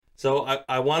So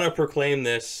I want to proclaim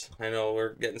this. I know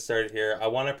we're getting started here. I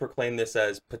want to proclaim this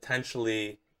as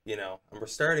potentially, and we're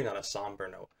starting on a somber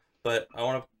note, but I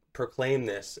want to proclaim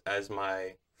this as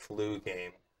my flu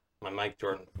game, my Mike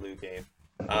Jordan flu game.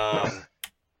 Um,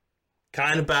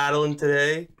 Kind of battling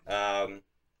today.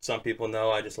 Some people know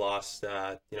I just lost,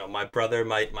 my brother,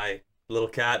 my little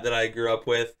cat that I grew up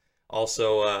with.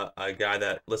 Also, a guy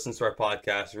that listens to our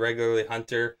podcast regularly,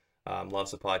 Hunter,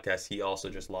 loves the podcast. He also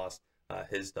just lost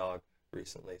his dog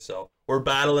recently. So we're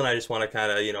battling. I just want to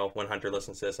kind of, when Hunter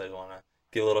listens to this, I just want to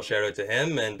give a little shout out to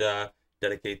him and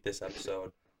dedicate this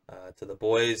episode to the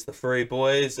boys, the furry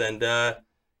boys, and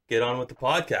get on with the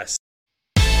podcast.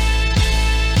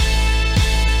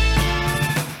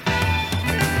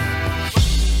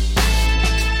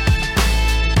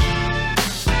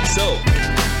 So,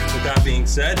 with that being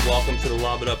said, welcome to the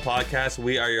Lob It Up podcast.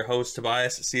 We are your hosts,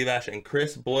 Tobias, Sivash, and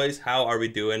Chris. Boys, how are we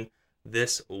doing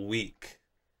this week?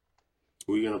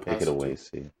 Who are you going to pass Take it away,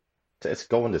 C. It's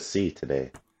going to C today.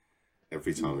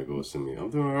 Every time it goes to me. I'm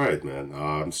doing all right, man.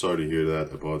 I'm sorry to hear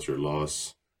that about your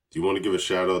loss. Do you want to give a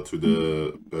shout out to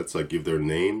the vets, give their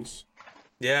names?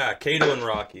 Yeah, Kato and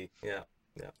Rocky. Yeah.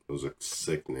 Those are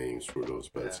sick names for those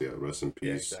vets. Yeah, rest in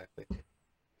peace. Yeah, exactly.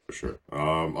 For sure.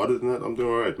 Other than that, I'm doing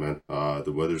all right, man.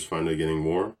 The weather's finally getting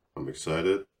warm. I'm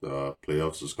excited.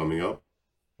 Playoffs is coming up.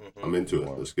 Mm-hmm. I'm into it.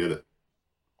 Let's get it.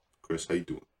 Chris, how you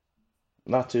doing?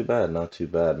 Not too bad,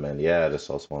 man. Yeah, I just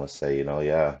also want to say,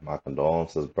 my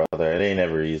condolences, brother. It ain't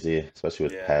ever easy, especially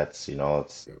with pets.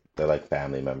 They're like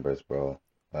family members, bro.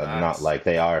 Nice. Not like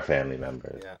they are family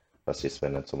members, especially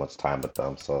spending so much time with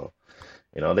them. So,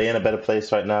 they in a better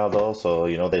place right now, though. So,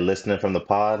 they listening from the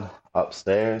pod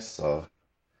upstairs. So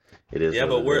it is. Yeah,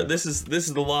 but this is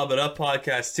the Lob It Up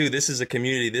podcast too. This is a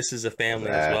community. This is a family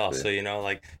as well. So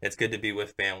it's good to be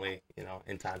with family.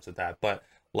 In times of that. But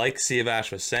like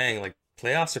Siavash was saying,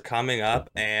 playoffs are coming up,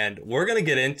 and we're gonna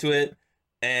get into it.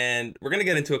 And we're gonna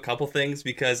get into a couple things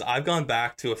because I've gone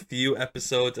back to a few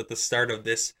episodes at the start of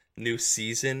this new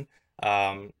season.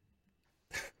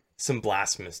 Some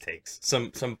blasphemous takes.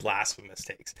 Some blasphemous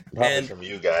takes. Probably from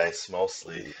you guys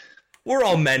mostly. We're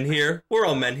all men here. We're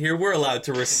allowed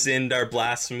to rescind our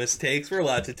blasphemous takes. We're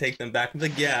allowed to take them back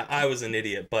and yeah, I was an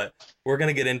idiot. But we're going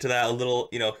to get into that a little,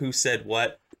 who said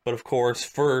what. But of course,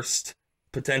 first,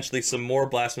 potentially some more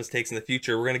blasphemous takes in the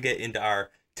future. We're going to get into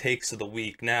our takes of the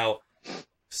week. Now,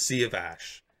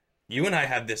 Siavash, you and I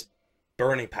have this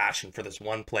burning passion for this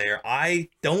one player. I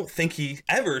don't think he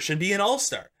ever should be an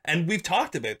All-Star. And we've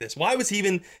talked about this. Why was he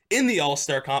even in the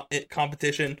All-Star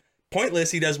competition?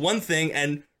 Pointless. He does one thing,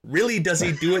 and really, does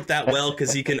he do it that well?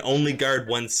 Because he can only guard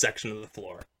one section of the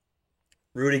floor.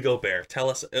 Rudy Gobert. Tell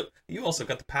us. You also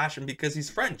got the passion because he's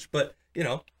French, but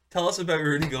tell us about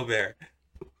Rudy Gobert.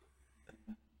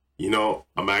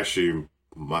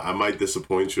 I might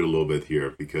disappoint you a little bit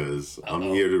here because I'm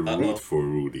here to root for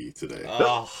Rudy today.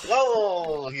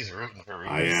 Oh, he's rooting for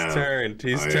Rudy. He's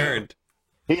turned.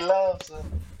 He loves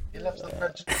him. He loves the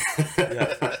French.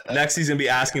 Yeah. Next, he's gonna be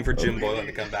asking for Jim Boylan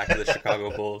to come back to the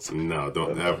Chicago Bulls. No,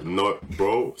 don't ever. No,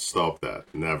 bro, stop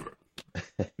that. Never.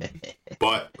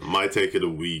 But my take of the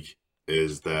week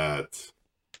is that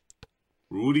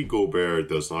Rudy Gobert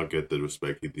does not get the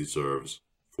respect he deserves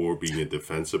for being a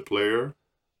defensive player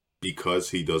because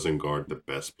he doesn't guard the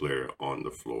best player on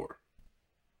the floor.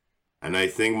 And I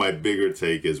think my bigger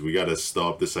take is we got to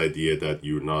stop this idea that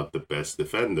you're not the best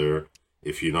defender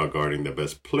if you're not guarding the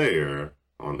best player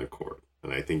on the court.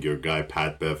 And I think your guy,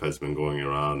 Pat Bev, has been going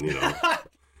around,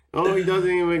 oh, he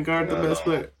doesn't even guard the best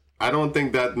player. I don't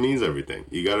think that means everything.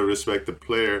 You got to respect the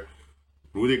player.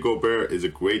 Rudy Gobert is a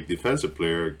great defensive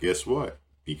player. Guess what?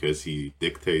 Because he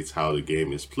dictates how the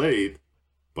game is played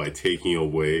by taking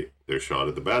away their shot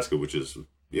at the basket, which is,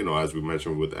 as we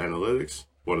mentioned with analytics,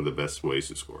 one of the best ways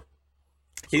to score.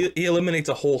 He eliminates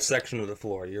a whole section of the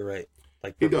floor. You're right.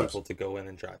 For people to go in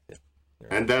and drive it.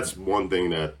 And that's one thing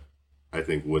that I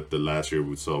think with the last year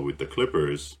we saw with the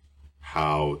Clippers,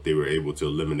 how they were able to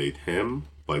eliminate him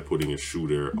by putting a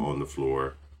shooter on the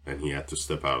floor and he had to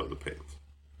step out of the paint.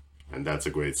 And that's a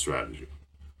great strategy.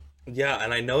 Yeah,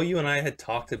 and I know you and I had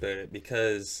talked about it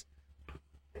because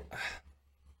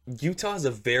Utah is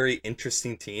a very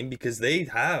interesting team because they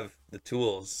have the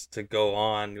tools to go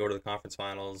to the conference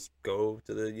finals, go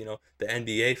to the, the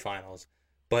NBA finals.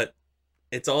 But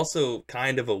it's also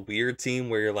kind of a weird team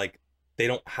where you're they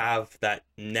don't have that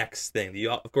next thing.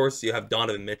 Of course, you have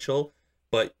Donovan Mitchell,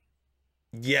 but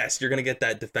yes, you're going to get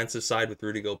that defensive side with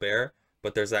Rudy Gobert,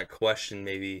 but there's that question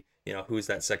maybe, who's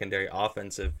that secondary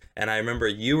offensive? And I remember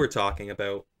you were talking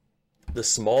about the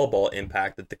small ball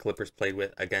impact that the Clippers played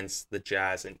with against the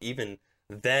Jazz. And even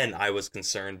then I was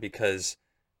concerned because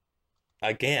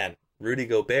again, Rudy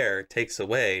Gobert takes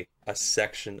away a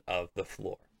section of the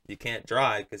floor. You can't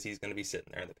drive because he's going to be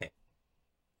sitting there in the paint.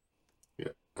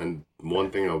 Yeah, and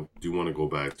one thing I do want to go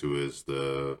back to is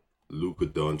the Luka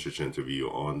Doncic interview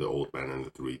on the Old Man and the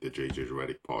Three, the JJ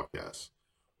Redick podcast,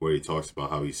 where he talks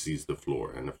about how he sees the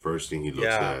floor, and the first thing he looks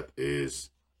at is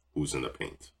who's in the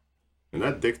paint. And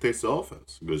that dictates the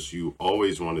offense, because you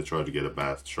always want to try to get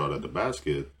a shot at the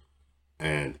basket.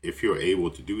 And if you're able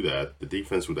to do that, the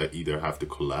defense would either have to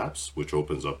collapse, which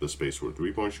opens up the space for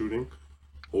three-point shooting,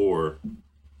 or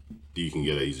you can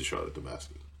get an easy shot at the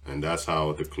basket. And that's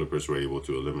how the Clippers were able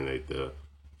to eliminate the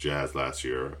Jazz last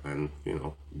year. And, you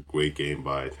know, great game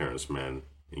by Terrence Mann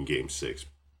in Game 6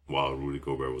 while Rudy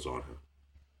Gobert was on him.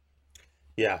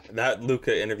 Yeah, that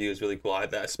Luka interview is really cool.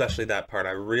 Especially that part.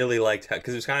 I really liked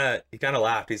because he kind of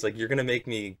laughed. He's like, "You're gonna make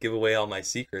me give away all my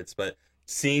secrets," but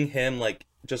seeing him like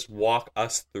just walk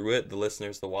us through it, the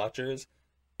listeners, the watchers,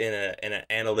 in an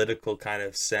analytical kind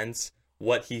of sense,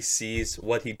 what he sees,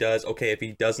 what he does. Okay, if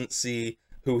he doesn't see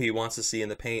who he wants to see in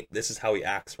the paint, this is how he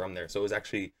acts from there. So it was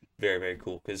actually very, very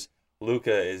cool because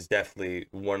Luka is definitely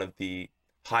one of the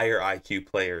higher IQ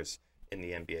players in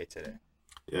the NBA today.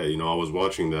 Yeah, you know, I was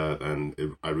watching that, and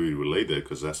I really related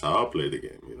because that's how I play the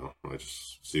game, you know. I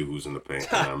just see who's in the paint,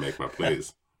 and I make my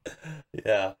plays.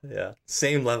 Yeah.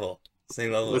 Same level.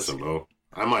 Listen, bro,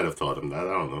 I might have taught him that.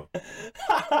 I don't know.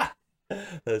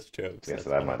 That's jokes. Yes,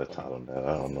 I might have taught him that.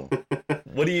 I don't know.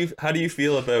 How do you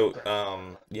feel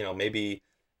about, you know, maybe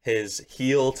his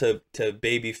heel to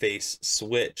babyface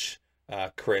switch,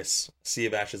 Chris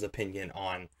Siavash's opinion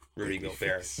on Rudy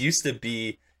Gobert? Used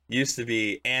to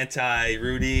be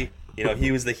anti-Rudy, you know,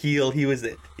 he was the heel, he was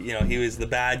the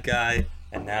bad guy,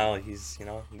 and now he's, you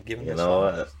know, giving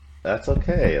that's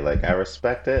okay. Like, I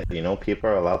respect it. You know, people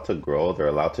are allowed to grow, they're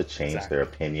allowed to change their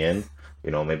opinion.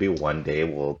 You know, maybe one day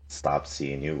we'll stop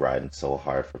seeing you riding so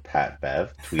hard for Pat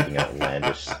Bev, tweeting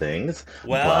outlandish things.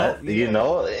 Well, but, you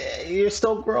know, you're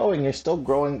still growing,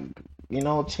 you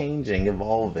know, changing,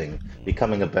 evolving,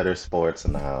 becoming a better sports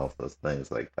analysis,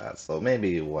 things like that. So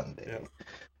maybe one day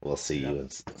we'll see you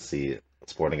and see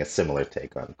sporting a similar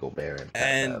take on Gobert and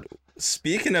Pat Bev.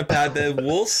 Speaking of Pat Bev,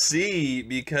 we'll see,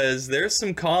 because there's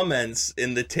some comments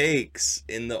in the takes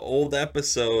in the old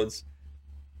episodes.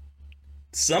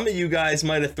 Some of you guys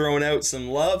might have thrown out some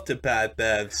love to Pat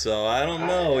Bev, so I don't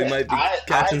know. We might be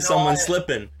catching someone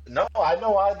slipping. No, I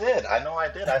know I did.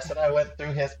 I said I went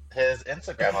through his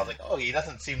Instagram. I was like, oh, he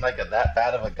doesn't seem like that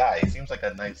bad of a guy. He seems like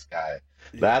a nice guy.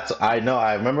 I know.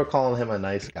 I remember calling him a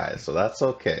nice guy, so that's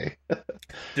okay.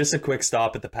 Just a quick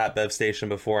stop at the Pat Bev station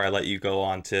before I let you go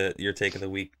on to your take of the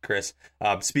week, Chris.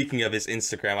 Speaking of his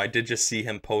Instagram, I did just see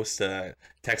him post a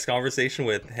text conversation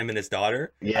with him and his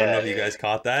daughter. I don't know if you guys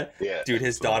caught that. Yeah, dude,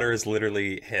 his daughter is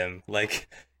literally him. Like,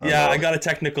 I got a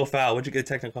technical foul. What'd you get a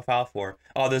technical foul for?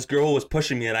 Oh, this girl was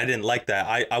pushing me and I didn't like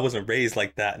that. I wasn't raised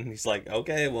like that. And he's like,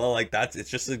 okay, well, like, it's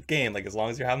just a game. Like, as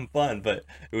long as you're having fun. But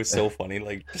it was so funny.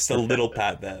 Like, just a little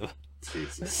Pat Bev.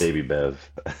 Jesus. Baby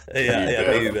Bev.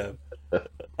 Baby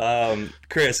Bev.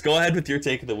 Chris, go ahead with your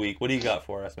take of the week. What do you got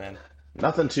for us, man?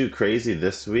 Nothing too crazy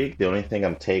this week. The only thing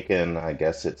I'm taking, I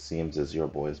guess it seems, is your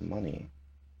boy's money.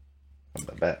 On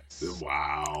the bets.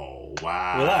 Wow.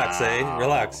 Relax,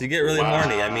 Relax. You get really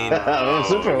horny. I mean, I'm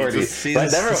super horny.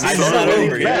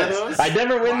 I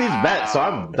never win these bets, so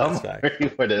I'm dumb ready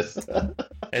for this.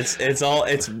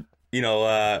 It's you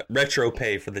know, retro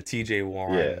pay for the TJ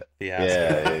Warren fiasco.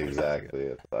 Yeah, exactly.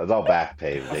 It's all back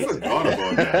pay, basically. I forgot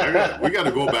about that. We got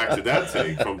to go back to that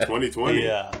take from 2020.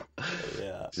 Yeah.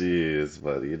 Jeez,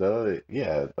 but you know,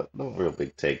 no real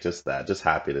big take. Just that. Just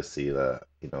happy to see the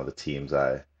teams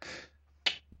I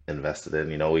invested in.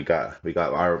 You know, we got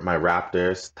my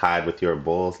Raptors tied with your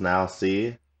Bulls now.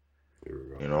 See, here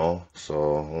we go. You know,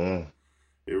 so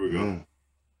here we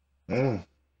go.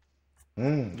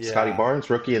 Scotty Barnes,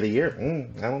 Rookie of the Year.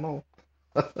 I don't know.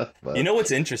 But... You know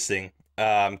what's interesting?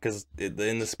 Because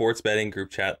in the sports betting group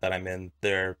chat that I'm in,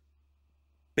 they're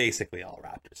basically all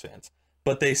Raptors fans.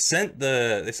 But they sent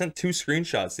two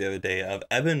screenshots the other day of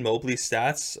Evan Mobley's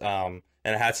stats, and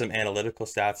it had some analytical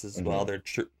stats as well. Their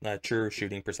true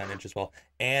shooting percentage as well,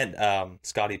 and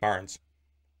Scotty Barnes,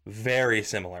 very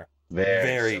similar,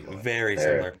 very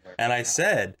similar. And I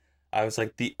was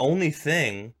like, the only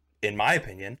thing, in my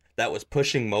opinion, that was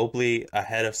pushing Mobley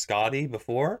ahead of Scotty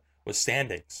before was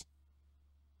standings.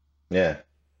 Yeah,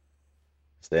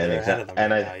 standings,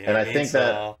 and I think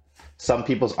that some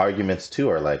people's arguments too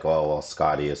are like, oh well,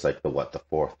 Scotty is like the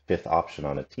fourth, fifth option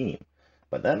on a team.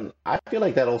 But then I feel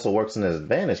like that also works in his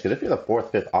advantage, because if you're the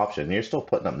fourth, fifth option, and you're still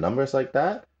putting up numbers like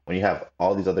that when you have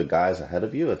all these other guys ahead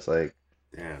of you. It's like,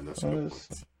 damn, that's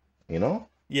what you know.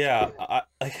 Yeah,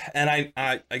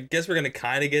 I guess we're gonna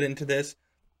kind of get into this,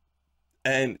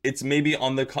 and it's maybe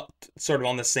on the sort of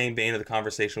on the same vein of the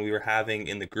conversation we were having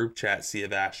in the group chat,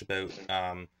 Siavash,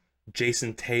 about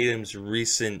Jason Tatum's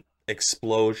recent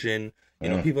explosion. You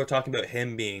know, people are talking about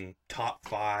him being top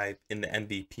 5 in the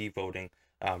MVP voting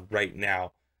right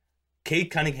now.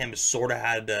 Cade Cunningham has sort of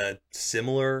had a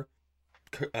similar,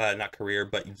 not career,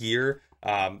 but year.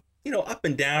 You know, up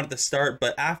and down at the start,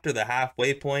 but after the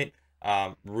halfway point,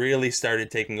 really started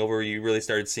taking over. You really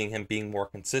started seeing him being more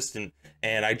consistent.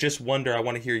 And I just wonder, I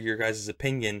want to hear your guys'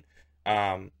 opinion.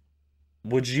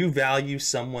 Would you value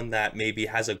someone that maybe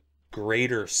has a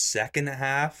greater second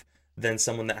half than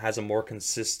someone that has a more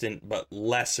consistent but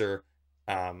lesser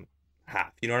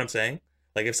half? You know what I'm saying?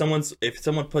 Like if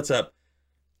someone puts up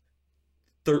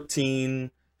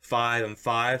 13, 5, and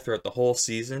 5 throughout the whole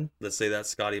season, let's say that's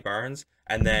Scotty Barnes,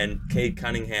 and then Cade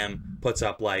Cunningham puts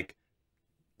up like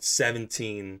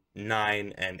 17,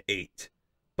 9, and 8,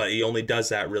 but he only does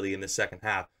that really in the second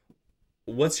half.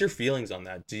 What's your feelings on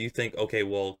that? Do you think, okay,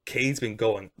 well, Cade's been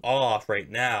going off right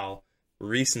now,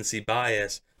 recency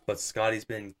bias, but Scotty's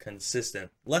been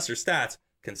consistent, lesser stats,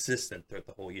 consistent throughout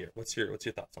the whole year? What's your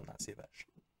thoughts on that, Siavash?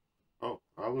 Oh,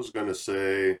 I was gonna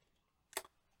say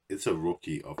it's a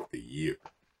rookie of the year.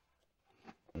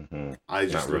 I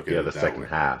just not look rookie at of it the that second way.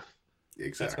 half.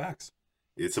 Exactly. That's facts.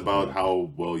 It's about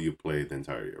how well you played the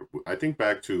entire year. I think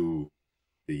back to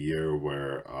the year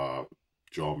where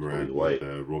John Morant won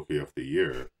the Rookie of the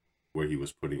Year, where he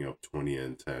was putting up 20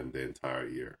 and 10 the entire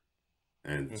year.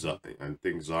 And I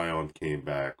think Zion came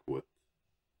back with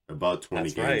about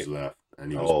 20 games left,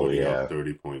 and he was putting up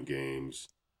 30-point games.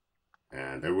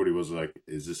 And everybody was like,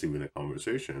 is this even a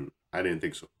conversation? I didn't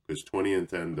think so. Because 20 and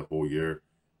 10 the whole year,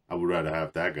 I would rather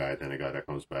have that guy than a guy that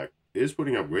comes back. Is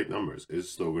putting up great numbers. Is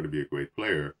still going to be a great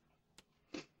player.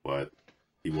 But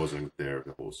he wasn't there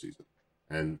the whole season.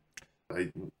 And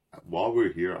while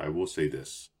we're here, I will say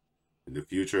this. In the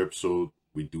future episode,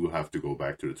 we do have to go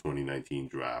back to the 2019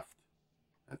 draft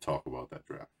and talk about that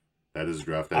draft. That is a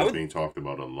draft that is being talked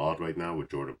about a lot right now with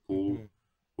Jordan Poole,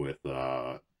 with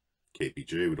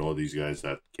KPJ, with all these guys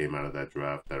that came out of that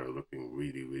draft that are looking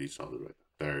really, really solid right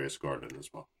now. Darius Garland as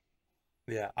well.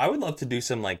 Yeah, I would love to do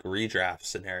some like redraft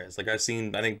scenarios. Like I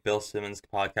think Bill Simmons'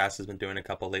 podcast has been doing a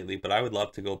couple lately, but I would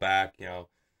love to go back, you know,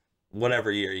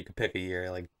 whatever year, you could pick a year,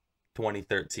 like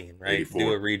 2013, right? 84.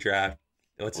 Do a redraft.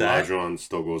 What's that? Rajon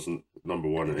still goes number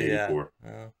 1 in 84.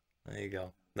 Yeah. There you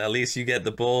go. At least you get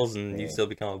the Bulls and you still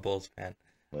become a Bulls fan.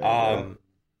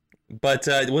 But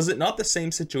was it not the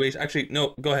same situation? Actually,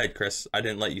 no, go ahead, Chris. I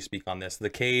didn't let you speak on this. The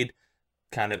Cade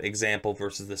kind of example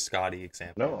versus the Scotty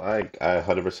example. No, I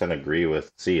 100% agree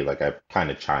with C. Like I kind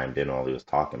of chimed in while he was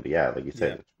talking, but yeah, like you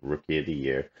said, it's Rookie of the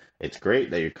Year. It's great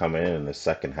that you're coming in the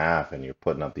second half and you're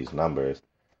putting up these numbers,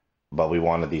 but we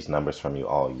wanted these numbers from you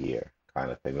all year,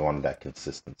 kind of thing. We wanted that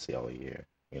consistency all year,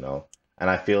 you know? And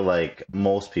I feel like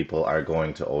most people are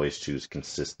going to always choose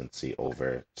consistency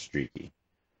over streaky.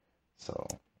 So.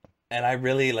 And I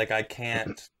really I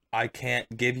can't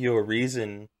give you a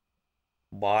reason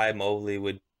why Mobley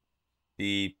would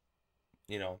be,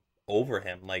 you know, over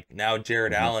him. Like now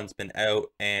Jared Allen's been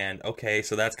out, and okay,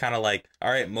 so that's kind of like,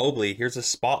 all right, Mobley, here's a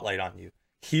spotlight on you.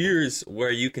 Here's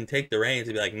where you can take the reins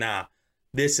and be like, nah,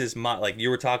 this is my, like you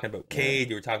were talking about Cade,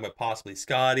 you were talking about possibly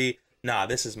Scotty. Nah,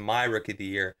 this is my Rookie of the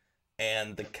Year.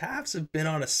 And the Cavs have been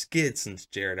on a skid since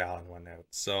Jared Allen went out.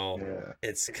 So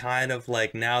it's kind of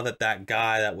like now that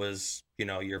guy that was, you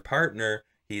know, your partner,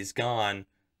 he's gone,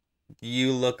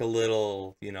 you look a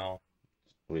little, you know,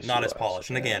 not as polished.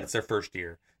 And again, it's their first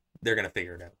year. They're going to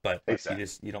figure it out. But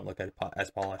you don't look at it as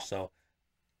polished. So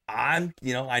I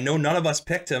know none of us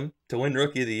picked him to win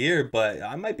Rookie of the Year, but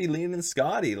I might be leaning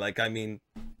Scotty. Like, I mean,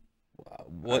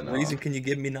 what reason can you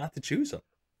give me not to choose him?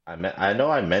 I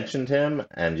know I mentioned him,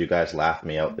 and you guys laughed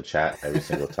me out the chat every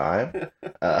single time.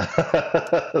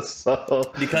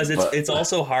 Because it's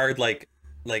also hard. Like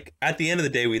at the end of the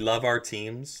day, we love our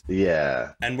teams.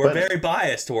 Yeah, and we're very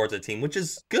biased towards a team, which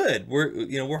is good.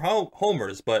 We're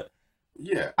homers, but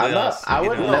yeah, I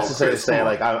wouldn't necessarily say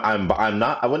like I'm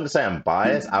not. I wouldn't say I'm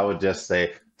biased. I would just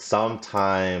say.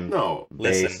 Sometime. No,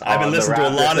 listen. I've been listening to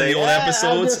a lot of the old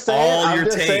episodes. All your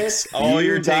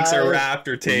takes are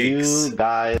Raptor takes. You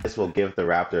guys will give the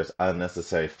Raptors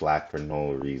unnecessary flack for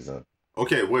no reason.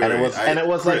 Okay, wait, And it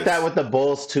was Chris, like that with the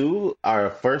Bulls too. Our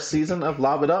first season of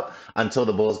Lob It Up until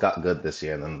the Bulls got good this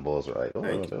year, and then the Bulls were like,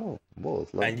 thank you. Bulls,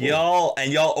 love And Bulls.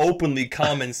 y'all openly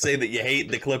come and say that you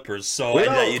hate the Clippers, so We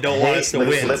and that don't you don't want hate us to the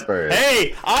win. Clippers.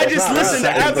 Hey, I It's just not listened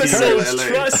to us, it's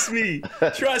the episodes.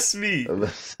 Curry. Trust me. The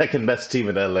second best team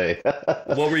in LA.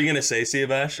 What were you gonna say,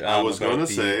 Siavash? I was about gonna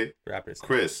the say, Raptors.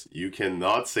 Chris, you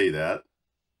cannot say that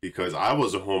because I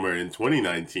was a homer in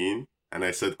 2019 and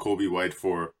I said Kobe White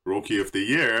for Rookie of the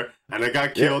Year, and I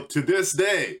got killed to this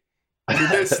day. To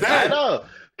this day. I know,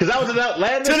 because that was an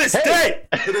outlandish. To this day.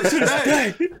 To this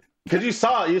day. Because you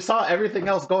saw everything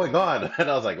else going on, and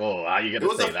I was like, "Oh, how you gonna It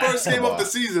was say the that?" first game of the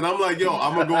season. I'm like, yo,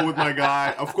 I'm gonna go with my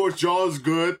guy. Of course, Jaw's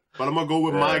good, but I'm gonna go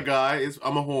with my guy.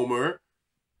 I'm a homer,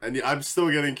 and I'm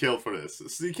still getting killed for this.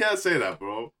 So you can't say that,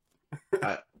 bro.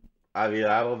 I mean,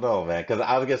 I don't know, man, because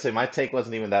I was gonna say my take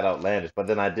wasn't even that outlandish, but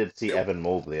then I did see Evan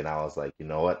Mobley, and I was like, you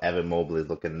know what, Evan Mobley is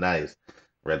looking nice.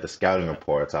 Read the scouting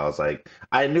reports. I was like,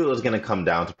 I knew it was gonna come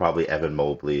down to probably Evan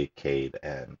Mobley, Cade,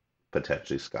 and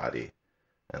potentially Scotty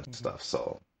and stuff.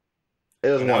 So it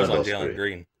was one of those Jalen three.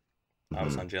 Green. I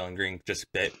was on Jalen Green just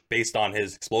based on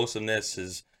his explosiveness,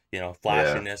 his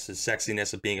flashiness, his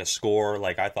sexiness of being a scorer.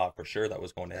 Like I thought for sure that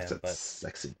was going to him, but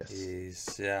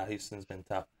sexiness. Houston's been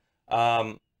tough.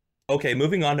 Okay,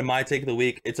 moving on to my take of the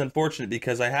week. It's unfortunate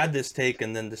because I had this take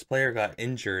and then this player got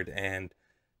injured, and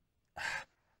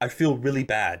I feel really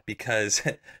bad because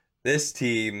this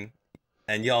team,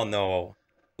 and y'all know,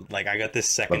 like I got this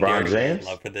secondary weird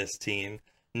love for this team.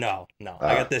 No,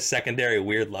 I got this secondary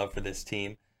weird love for this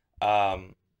team. I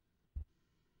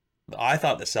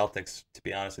thought the Celtics, to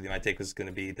be honest with you, my take was going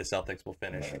to be the Celtics will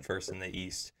finish first in the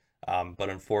East. But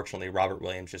unfortunately, Robert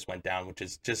Williams just went down, which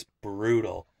is just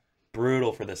brutal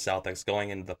for the Celtics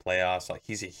going into the playoffs. Like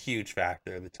he's a huge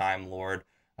factor, the Time Lord.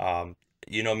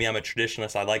 You know me, I'm a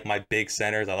traditionalist. I like my big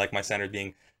centers. I like my centers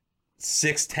being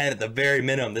 6'10" at the very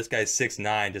minimum. This guy's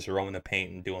 6'9", just roaming the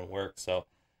paint and doing work. So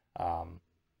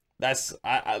that's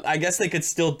I guess they could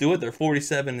still do it. They're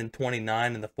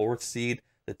 47-29 in the 4th seed.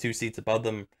 The 2 seeds above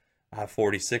them have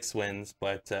 46 wins,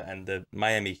 but and the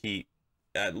Miami Heat,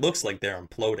 it looks like they're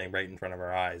imploding right in front of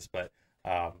our eyes. But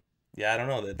yeah, I don't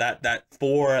know. That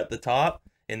 4 at the top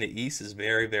in the East is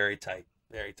very, very tight.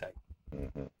 Very tight.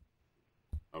 Mm-hmm.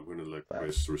 I'm going to let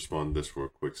Chris respond this for a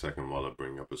quick second while I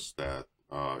bring up a stat.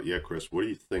 Yeah, Chris, what do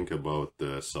you think about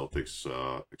the Celtics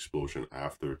explosion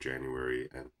after January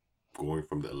and going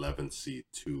from the 11th seed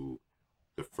to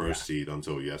the first seed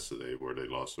until yesterday where they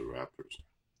lost to the Raptors?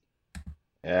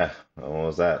 Yeah, what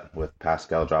was that? With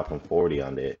Pascal dropping 40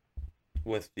 on it.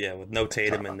 With no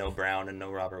Tatum and no Brown and no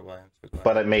Robert Williams.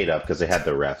 But it made up because they had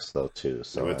the refs though too.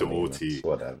 So went to OT.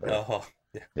 Whatever. Oh,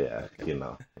 yeah.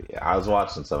 Yeah, I was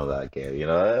watching some of that game.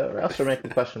 Refs are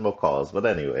making questionable calls. But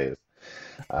anyways,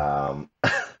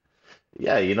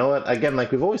 yeah, you know what? Again,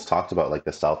 like we've always talked about like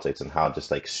the Celtics and how just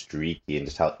like streaky and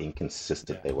just how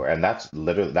inconsistent they were. And that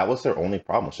was their only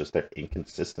problem, was just their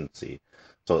inconsistency.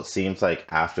 So it seems like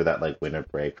after that like winter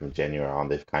break from January on,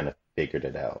 they've kind of figured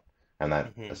it out. And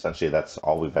that essentially that's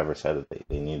all we've ever said that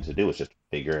they need to do is just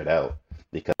figure it out,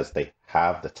 because they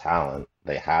have the talent,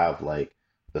 they have like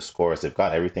the scores, they've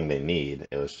got everything they need.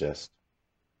 It was just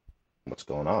what's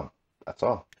going on. That's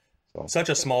all. So. Such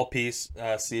a small piece,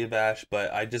 Siavash,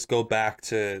 but I just go back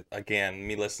to, again,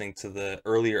 me listening to the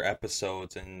earlier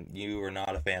episodes, and you were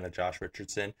not a fan of Josh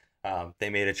Richardson.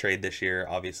 They made a trade this year,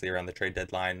 obviously around the trade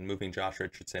deadline, moving Josh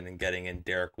Richardson and getting in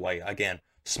Derek White. Again,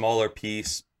 smaller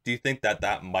piece. Do you think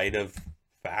that might have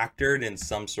factored in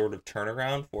some sort of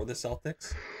turnaround for the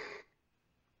Celtics?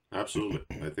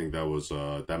 Absolutely. I think that was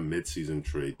that mid-season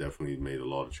trade definitely made a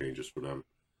lot of changes for them.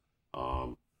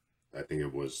 I think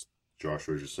it was Josh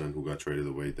Richardson who got traded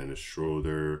away, Dennis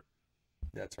Schroeder.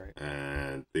 That's right.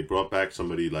 And they brought back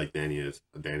somebody like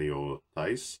Daniel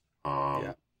Theis,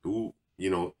 who,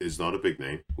 is not a big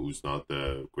name, who's not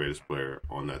the greatest player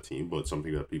on that team, but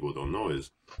something that people don't know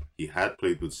is he had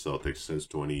played with Celtics since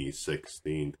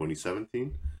 2016,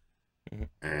 2017.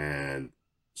 Mm-hmm. And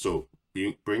so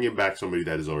bringing back somebody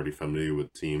that is already familiar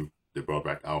with the team, they brought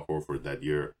back Al Horford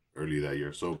early that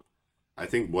year. So I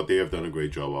think what they have done a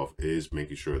great job of is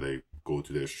making sure they go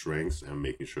to their strengths and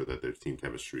making sure that their team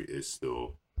chemistry is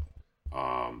still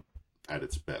at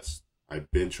its best. I've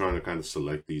been trying to kind of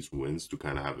select these wins to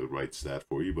kind of have the right stat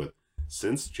for you, but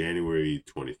since January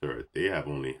 23rd, they have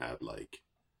only had like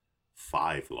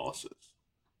 5 losses.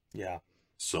 Yeah.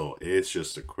 So it's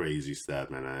just a crazy stat,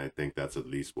 man. And I think that's at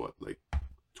least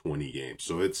 20 games.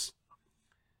 So it's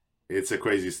a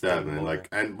crazy stat, man.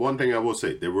 And one thing I will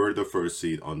say, they were the first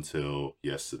seed until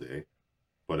yesterday,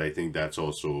 but I think that's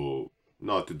also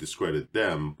not to discredit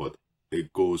them, but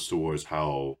it goes towards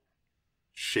how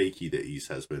shaky the East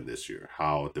has been this year.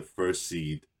 How the first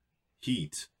seed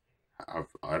Heat,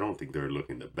 I don't think they're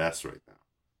looking the best right now.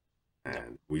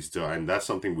 And and that's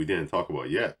something we didn't talk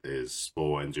about yet, is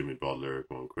Spo and Jimmy Butler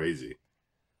going crazy.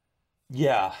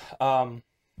 Yeah.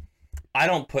 I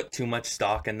don't put too much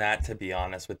stock in that, to be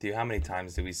honest with you. How many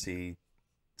times do we see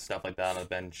stuff like that on the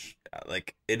bench?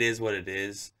 Like, it is what it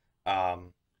is.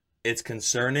 It's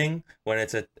concerning when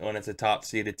it's a top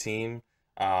seeded team.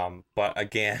 But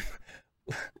again,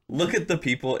 look at the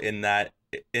people in that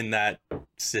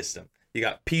system. You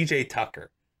got PJ Tucker,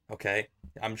 okay?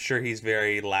 I'm sure he's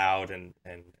very loud and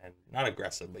not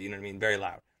aggressive, but you know what I mean, very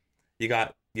loud. You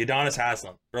got Udonis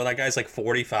Haslem. Bro, that guy's like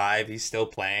 45. He's still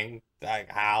playing.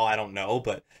 Like, how? I don't know.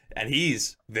 And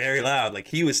he's very loud. Like,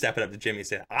 he was stepping up to Jimmy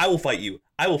saying, I will fight you.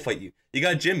 I will fight you. You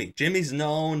got Jimmy. Jimmy's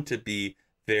known to be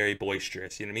very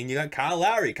boisterous. You know what I mean? You got Kyle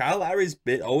Lowry. Kyle Lowry's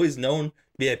always known to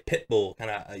be a pit bull, kind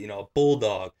of, a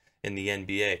bulldog in the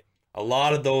NBA. A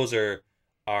lot of those are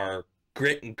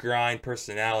grit and grind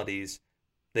personalities.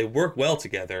 They work well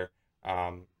together.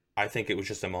 I think it was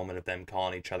just a moment of them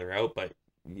calling each other out, but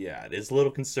yeah, it is a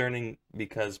little concerning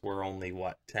because we're only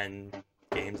 10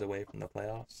 games away from the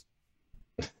playoffs.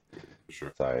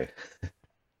 Sure. Sorry.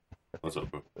 What's up,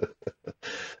 bro?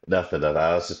 Nothing.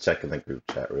 I was just checking the group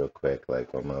chat real quick,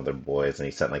 like one of my other boys, and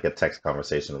he sent like a text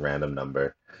conversation, a random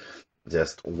number.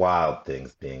 Just wild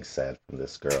things being said from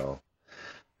this girl.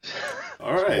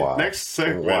 All right, Wild. Next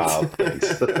segment. Wild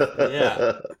things.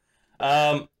 Yeah.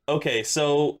 Okay,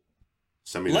 so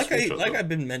like I've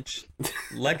been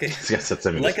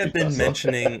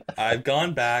mentioning, I've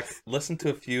gone back, listened to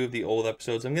a few of the old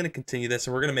episodes. I'm going to continue this,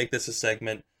 and we're going to make this a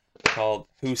segment called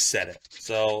Who Said It.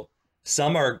 So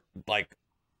some are like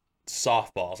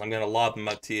softballs. I'm going to lob them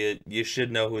up to you. You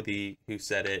should know who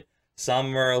said it.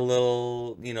 Some are a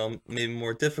little, maybe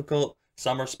more difficult.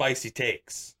 Some are spicy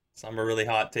takes. Some are really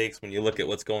hot takes when you look at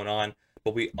what's going on.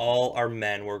 But we all are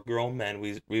men. We're grown men.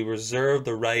 We reserve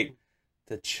the right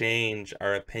to change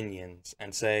our opinions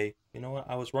and say, you know what,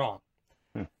 I was wrong.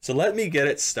 So let me get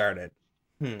it started.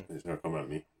 He's gonna come at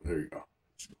me. There you go.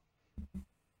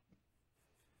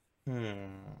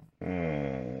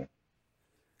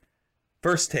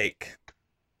 First take.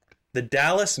 The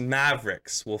Dallas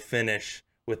Mavericks will finish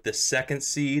with the 2nd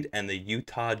seed and the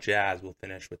Utah Jazz will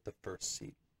finish with the 1st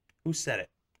seed. Who said it?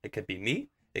 It could be me.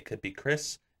 It could be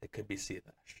Chris. It could be Sivash.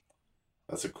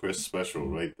 That's a Chris special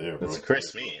right there, bro. It's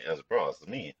Chris me. It's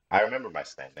me. I remember my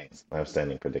standings. My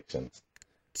standing predictions.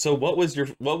 So what was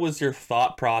your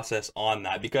thought process on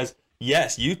that? Because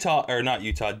yes,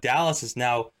 Dallas is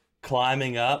now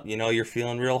climbing up. You're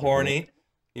feeling real horny.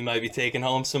 You might be taking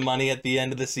home some money at the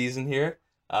end of the season here.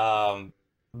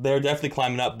 They're definitely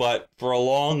climbing up, but for a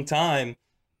long time,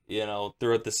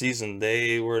 throughout the season,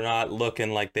 they were not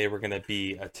looking like they were going to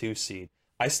be a 2 seed.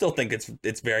 I still think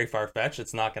it's very far-fetched.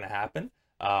 It's not going to happen.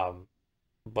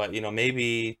 But,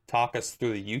 maybe talk us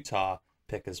through the Utah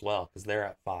pick as well, because they're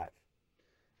at 5.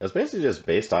 It was basically just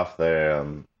based off their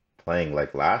playing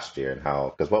like last year and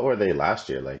how, because what were they last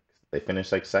year? Like they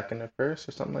finished like 2nd or 1st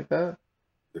or something like that?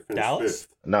 Dallas? 5th.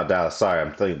 Not Dallas. Sorry,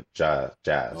 I'm thinking Jazz.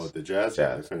 Oh, the Jazz?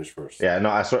 Yeah, they finished 1st. Yeah, no,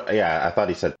 I thought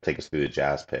he said take us through the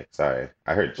Jazz pick. Sorry,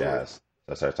 I heard Jazz.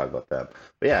 So I started talking about them.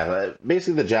 But yeah,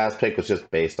 basically the Jazz pick was just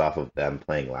based off of them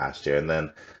playing last year, and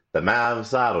then the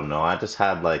Mavs. I don't know. I just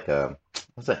had like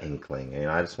what's an inkling?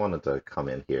 I just wanted to come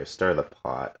in here, stir the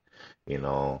pot,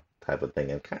 type of thing,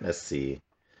 and kind of see.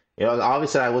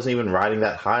 Obviously I wasn't even riding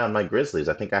that high on my Grizzlies.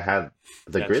 I think I had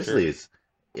the That's Grizzlies. True.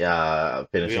 Yeah,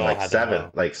 finishing like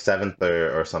 7th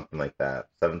or something like that,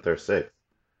 7th or 6th.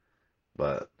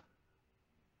 But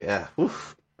yeah,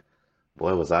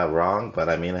 boy, was I wrong. But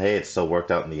I mean, hey, it still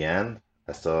worked out in the end.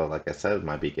 I still, like I said,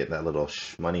 might be getting that little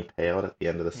money payout at the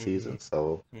end of the season.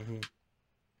 So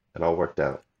it all worked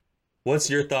out. What's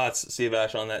your thoughts,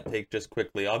 Sivash, on that take just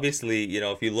quickly? Obviously,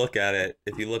 if you look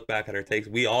back at our takes,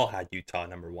 we all had Utah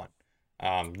number 1.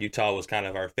 Utah was kind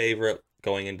of our favorite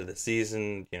going into the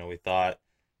season. We thought,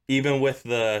 even with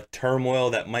the turmoil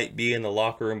that might be in the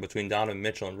locker room between Donovan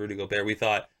Mitchell and Rudy Gobert, we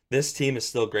thought this team is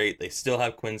still great. They still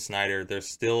have Quinn Snyder. They're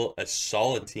still a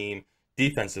solid team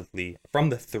defensively from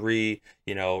the 3,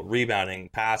 rebounding,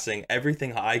 passing,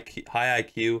 everything high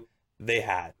IQ they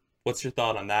had. What's your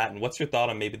thought on that? And what's your thought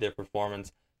on maybe their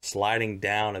performance sliding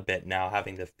down a bit now,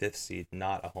 having the 5th seed,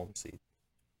 not a home seed?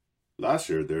 Last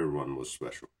year, their run was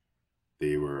special.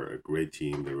 They were a great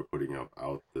team. They were putting up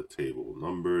out the table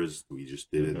numbers. We just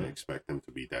didn't expect them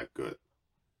to be that good.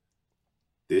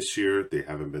 This year, they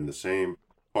haven't been the same,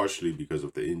 partially because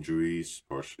of the injuries,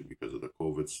 partially because of the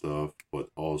COVID stuff, but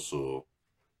also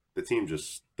the team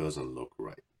just doesn't look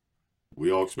right.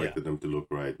 We all expected them to look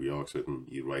right. We all expected them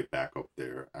to be right back up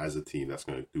there as a team that's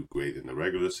going to do great in the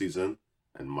regular season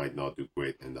and might not do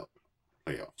great in the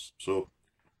playoffs. So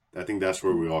I think that's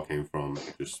where we all came from,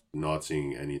 just not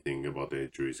seeing anything about the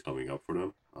injuries coming up for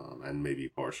them. And maybe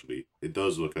partially, it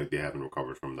does look like they haven't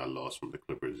recovered from that loss from the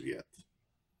Clippers yet.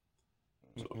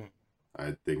 So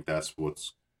I think that's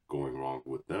what's going wrong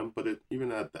with them. But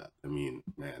even at that, I mean,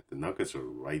 man, the Nuggets are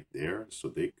right there. So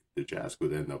the Jazz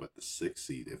could end up at the 6th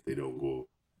seed if they don't do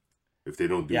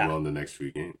well in the next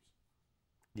few games.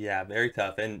 Yeah, very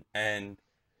tough. And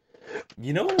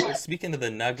you know, speaking of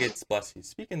the Nuggets,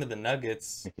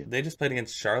 they just played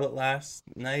against Charlotte last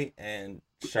night, and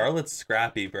Charlotte's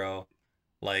scrappy, bro.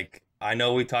 Like, I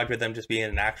know we talked about them just being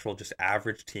an actual, just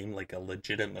average team, like a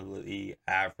legitimately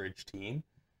average team.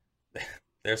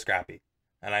 They're scrappy.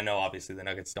 And I know, obviously, the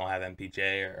Nuggets don't have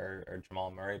MPJ or Jamal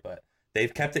Murray, but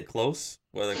they've kept it close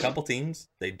with a couple teams.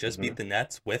 They just beat the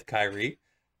Nets with Kyrie.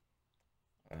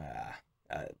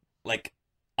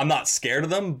 I'm not scared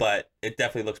of them, but it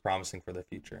definitely looks promising for the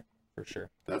future, for sure.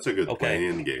 That's a good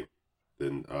play-in game.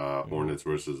 Then Hornets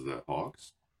versus the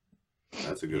Hawks.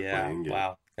 That's a good play-in game.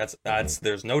 Wow. That's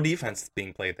there's no defense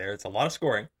being played there. It's a lot of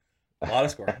scoring. Yeah.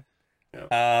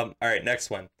 All right, next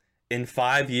one. In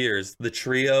 5 years, the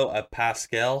trio of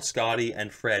Pascal, Scotty,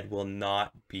 and Fred will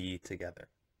not be together.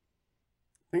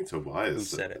 I think Tobias. Who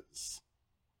said it?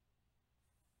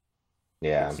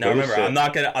 Yeah. Now remember, I'm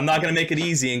not gonna make it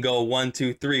easy and go 1,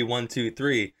 2, 3, 1, 2,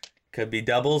 3. Could be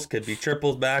doubles, could be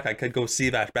triples back. I could go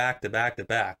Sivash back to back to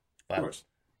back. But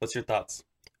what's your thoughts?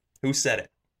 Who said it?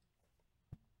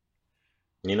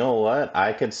 You know what?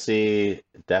 I could see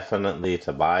definitely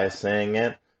Tobias saying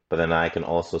it, but then I can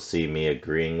also see me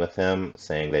agreeing with him,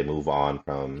 saying they move on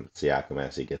from Siakam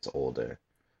as he gets older.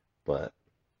 But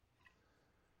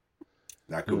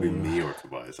that could be me or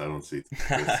Tobias. I don't see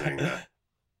Chris saying that.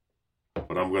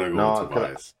 But I'm going to go with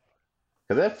Tobias.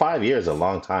 Because that 5 years is a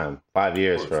long time. 5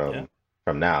 years from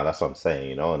now. That's what I'm saying,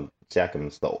 you know. And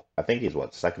Siakam's I think he's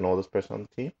second oldest person on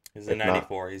the team? He's in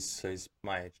 94. He's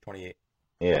my age, 28.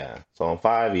 Yeah. So in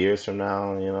 5 years from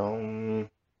now, you know,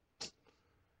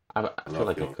 I feel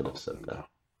like I could have said that.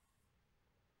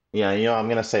 Yeah, you know, I'm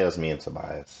going to say it was me and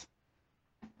Tobias.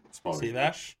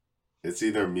 Sivash? It's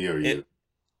either me or you.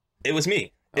 It was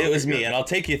me. It was me. And I'll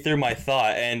take you through my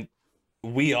thought. And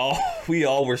we all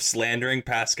were slandering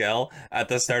Pascal at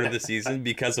the start of the season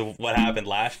because of what happened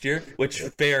last year, which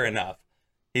fair enough.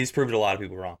 He's proved a lot of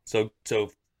people wrong. So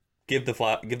give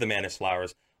the man his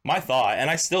flowers. My thought, and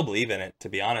I still believe in it, to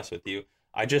be honest with you,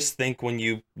 I just think when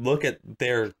you look at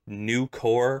their new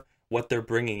core, what they're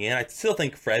bringing in, I still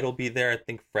think Fred will be there. I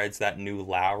think Fred's that new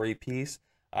Lowry piece.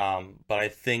 But I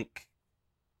think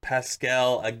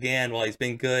Pascal, again, while he's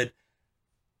been good,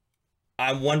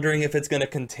 I'm wondering if it's going to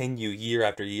continue year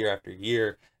after year after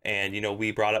year. And, you know,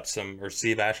 we brought up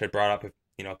Sivash had brought up,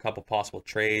 you know, a couple possible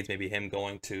trades, maybe him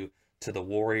going to the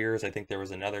Warriors. I think there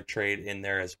was another trade in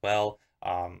there as well.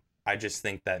 I just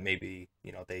think that maybe,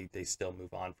 you know, they still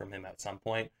move on from him at some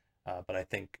point. But I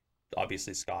think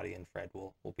obviously Scotty and Fred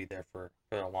will be there for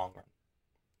a long run.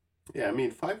 Yeah, I mean,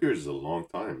 5 years is a long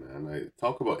time, man. I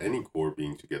talk about any core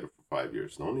being together for 5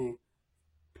 years. The only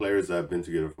players that have been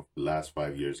together for the last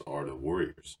 5 years are the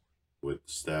Warriors with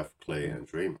Steph, Clay, and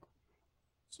Draymond.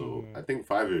 So I think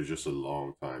 5 years is just a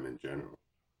long time in general.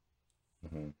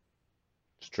 Mm-hmm.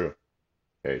 It's true.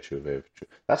 Very true, very true.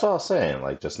 That's what I was saying,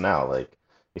 like just now. Like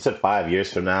you said 5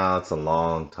 years from now, it's a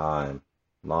long time.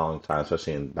 Long time,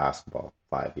 especially in basketball.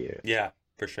 5 years. Yeah,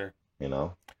 for sure. You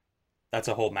know? That's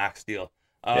a whole max deal.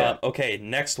 Okay,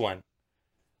 next one.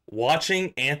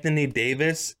 Watching Anthony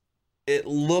Davis, it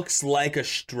looks like a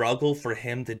struggle for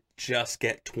him to just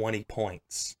get 20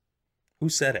 points. Who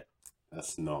said it?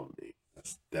 That's not me.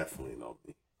 That's definitely not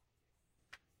me.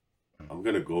 I'm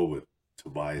going to go with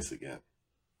Tobias again.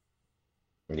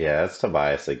 Yeah, it's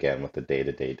Tobias again with the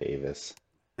day-to-day Davis.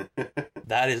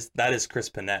 That is Chris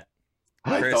Panett.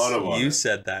 Chris, you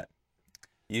said that.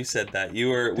 You said that.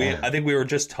 I think we were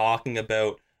just talking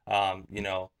about you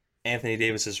know, Anthony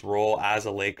Davis's role as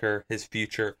a Laker, his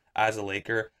future as a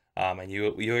Laker. And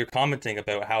you were commenting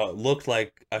about how it looked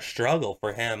like a struggle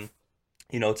for him,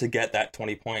 you know, to get that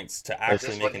 20 points to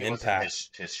actually make an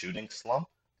impact. His shooting slump,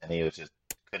 and he was just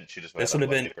couldn't shoot his way this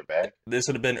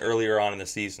would have been earlier on in the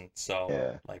season, so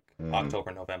yeah. like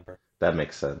October, November. That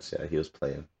makes sense. Yeah, he was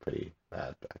playing pretty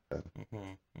bad back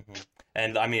then.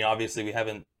 And I mean, obviously, we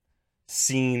haven't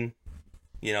seen,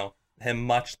 you know, him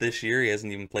much this year. He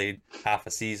hasn't even played half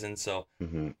a season, so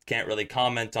can't really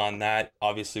comment on that.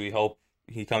 Obviously, we hope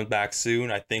he comes back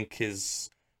soon. I think he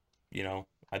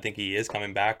is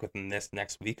coming back within this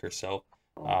next week or so.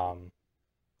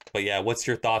 But yeah, what's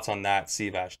your thoughts on that,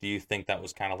 Sivash? Do you think that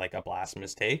was kind of like a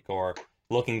blasphemous take, or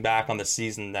looking back on the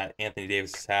season that Anthony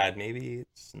Davis has had, maybe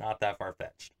it's not that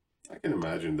far-fetched? I can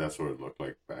imagine that's what it looked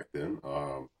like back then.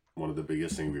 One of the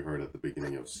biggest things we heard at the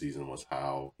beginning of the season was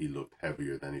how he looked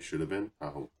heavier than he should have been,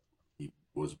 how he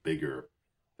was bigger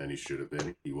than he should have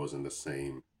been. He wasn't the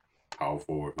same power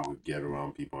forward who could get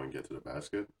around people and get to the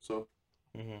basket. So,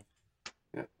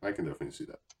 yeah, I can definitely see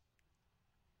that.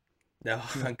 No,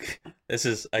 this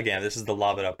is the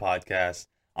Lob It Up podcast.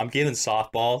 I'm giving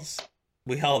softballs.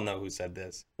 We all know who said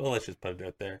this. Well, let's just put it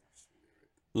out there.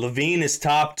 LaVine is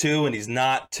top 2, and he's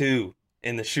not 2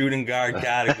 in the shooting guard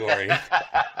category.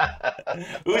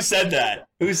 Who said that?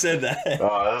 Who said that?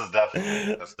 Oh,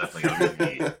 that's definitely gonna be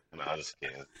me. No, I'm just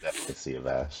kidding. It's definitely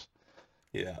Sivash.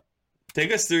 Yeah.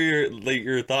 Take us through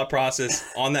your thought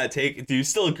process on that take. Do you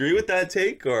still agree with that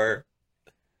take, or?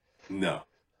 No.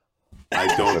 I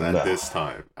don't at this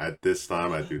time. At this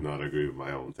time, I do not agree with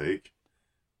my own take.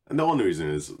 And the only reason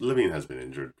is LaVine has been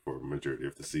injured for a majority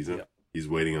of the season. Yep. He's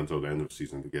waiting until the end of the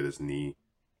season to get his knee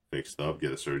fixed up,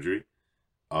 get a surgery.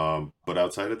 But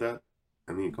outside of that,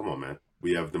 I mean, come on, man.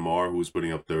 We have DeMar who's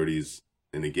putting up 30s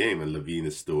in the game, and LaVine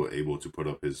is still able to put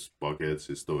up his buckets.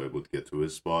 He's still able to get to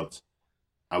his spots.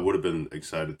 I would have been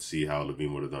excited to see how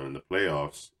LaVine would have done in the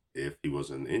playoffs if he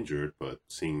wasn't injured, but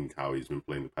seeing how he's been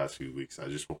playing the past few weeks, I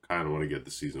just kind of want to get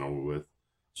the season over with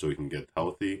so he can get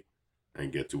healthy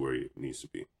and get to where he needs to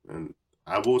be. And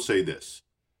I will say this.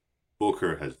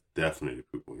 Booker has definitely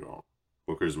proved me wrong.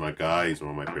 Booker's my guy. He's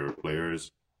one of my favorite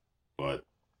players. But,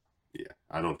 yeah,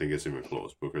 I don't think it's even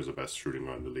close. Booker's the best shooting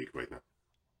guard in the league right now.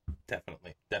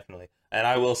 Definitely. And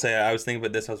I will say, I was thinking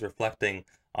about this. I was reflecting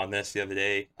on this the other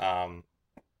day.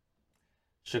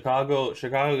 Chicago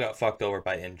got fucked over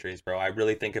by injuries, bro. I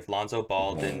really think if Lonzo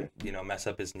Ball didn't, mess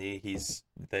up his knee,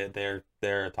 they're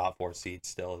a top 4 seed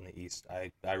still in the East.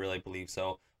 I really believe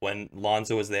so. When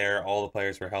Lonzo was there, all the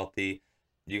players were healthy.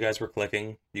 You guys were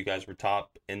clicking. You guys were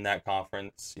top in that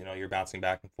conference. You're bouncing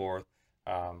back and forth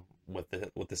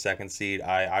with the second seed.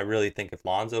 I really think if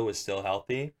Lonzo is still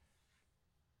healthy,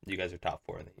 you guys are top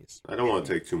 4 in the East. I don't want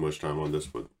to take too much time on this,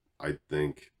 but I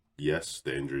think, yes,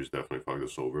 the injuries definitely fucked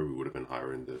us over. We would have been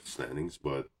higher in the standings,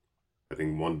 but I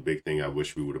think one big thing I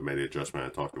wish we would have made an adjustment. I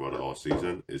talked about it all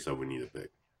season is that we need a big.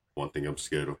 One thing I'm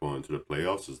scared of going to the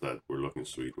playoffs is that we're looking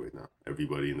sweet right now.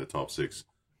 Everybody in the top 6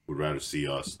 would rather see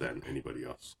us than anybody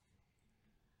else.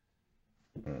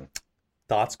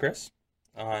 Thoughts, Chris,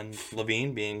 on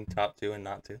LaVine being top 2 and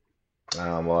not 2?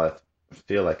 Well, I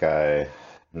feel like I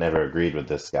never agreed with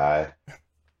this guy,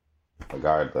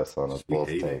 regardless on his both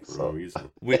takes. So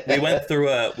we went through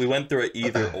a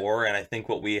either or, and I think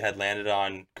what we had landed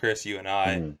on, Chris, you and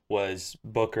I, was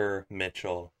Booker,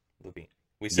 Mitchell, LaVine.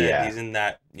 We said he's in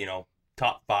that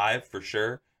top 5 for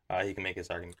sure. He can make his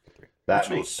argument for 3. That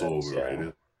Mitchell's so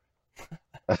overrated.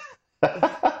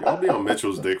 Y'all be on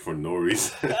Mitchell's dick for no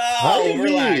reason. Oh,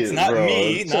 relax. Not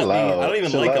me. Not me. I don't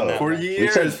even like him that For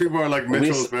years, people are like,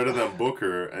 Mitchell's better than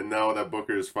Booker. And now that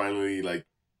Booker is finally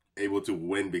able to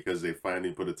win because they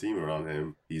finally put a team around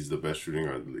him, he's the best shooting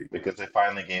guard in the league. Because they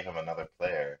finally gave him another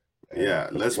player. Yeah,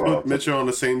 let's put Mitchell on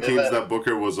the same teams that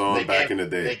Booker was on back in the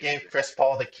day. They gave Chris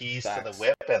Paul the keys to the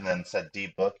whip and then said,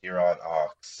 D-Book, you're on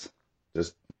Ox.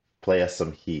 Just play us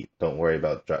some heat. Don't worry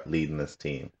about leading this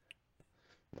team.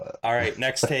 But... All right,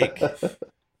 next take.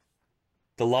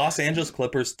 The Los Angeles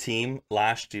Clippers team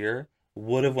last year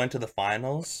would have went to the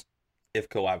finals if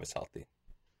Kawhi was healthy.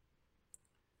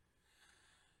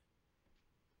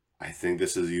 I think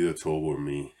this is either Tobe or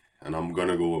me, and I'm going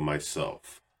to go with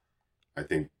myself. I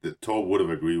think that Tobe would have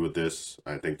agreed with this.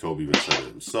 I think Tobe even said it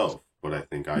himself, but I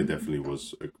think I definitely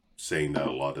was saying that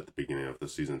a lot at the beginning of the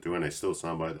season too, and I still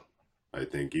stand by that. I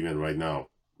think even right now,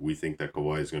 we think that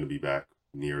Kawhi is going to be back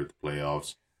near the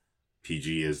playoffs.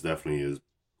 PG definitely is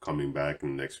coming back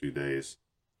in the next few days.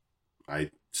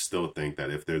 I still think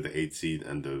that if they're the 8th seed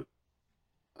and the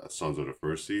Suns are the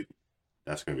 1st seed,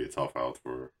 that's going to be a tough out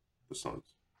for the Suns.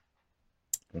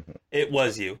 It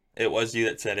was you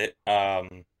that said it.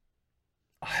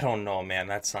 I don't know, man.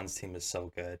 That Suns team is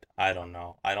so good. I don't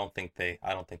know. I don't think they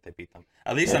beat them.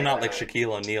 At least I'm not like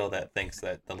Shaquille O'Neal that thinks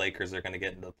that the Lakers are going to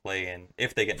get into the play-in.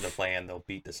 If they get into the play-in, they'll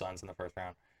beat the Suns in the first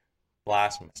round.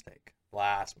 Blasphemous take.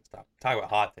 Talk about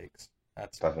hot takes.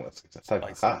 That's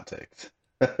hot takes.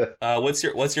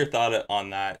 What's your thought on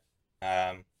that,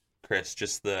 Chris?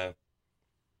 Just the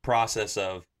process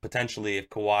of potentially if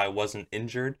Kawhi wasn't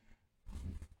injured,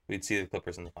 we'd see the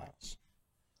Clippers in the finals.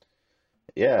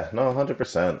 Yeah, no,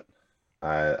 100%.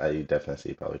 I definitely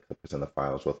see probably Clippers in the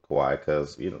finals with Kawhi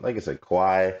because like I said,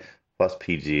 Kawhi plus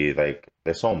PG,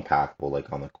 they're so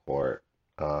impactful on the court.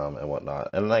 and whatnot.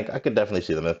 And like I could definitely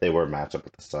see them if they were matched up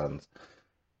with the Suns.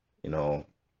 You know,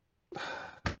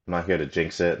 I'm not here to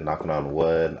jinx it, knocking on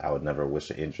wood. I would never wish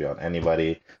an injury on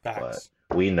anybody. Facts.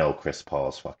 But we know Chris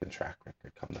Paul's fucking track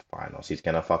record come to finals. He's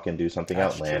gonna fucking do something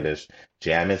That's outlandish,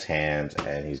 jam his hands,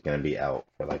 and he's gonna be out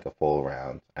for like a full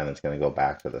round. And it's gonna go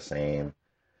back to the same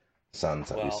Suns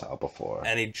that we saw before.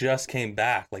 And he just came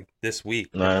back like this week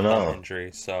with a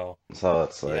injury. So it's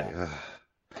like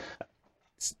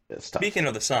it's tough. Speaking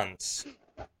of the Suns,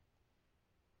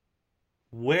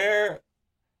 where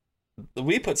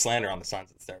we put slander on the Suns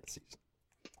at the start of the season.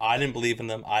 I didn't believe in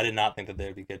them. I did not think that they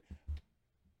would be good.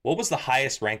 What was the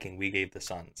highest ranking we gave the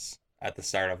Suns at the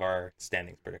start of our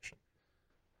standings prediction?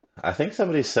 I think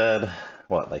somebody said,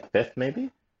 what, like fifth maybe?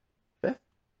 Fifth?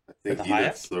 I think either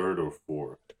highest? Third or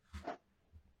fourth.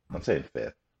 I'm saying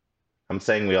fifth. I'm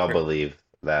saying we all believe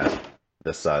that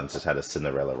the Suns just had a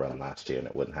Cinderella run last year and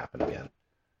it wouldn't happen again.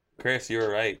 Chris, you were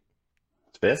right.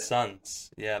 Fifth? The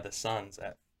Suns. Yeah, the Suns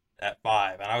at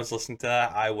 5. And I was listening to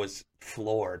that. I was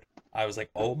floored. I was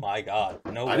like, oh my God.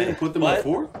 No way. I didn't put them at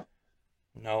 4th?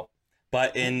 No.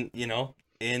 But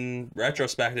in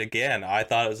retrospect, again, I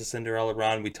thought it was a Cinderella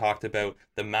run. We talked about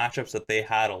the matchups that they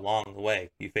had along the way.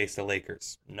 You faced the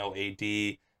Lakers. No AD,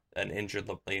 an injured,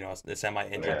 a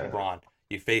semi-injured LeBron.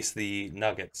 You face the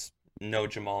Nuggets. No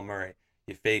Jamal Murray.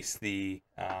 You face the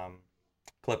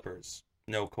Clippers.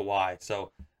 No Kawhi.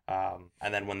 So,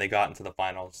 and then when they got into the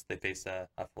finals, they faced a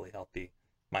fully healthy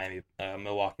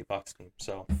Milwaukee Bucks team.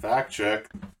 So fact check.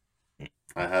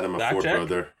 I had him at 4th,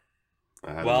 brother.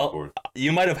 I had him at 4th.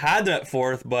 You might have had them at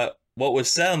 4th, but what was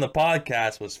said on the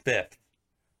podcast was 5th.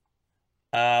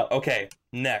 Okay,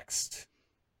 next.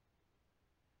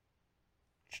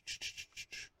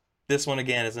 This one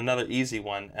again is another easy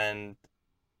one, and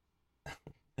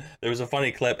there was a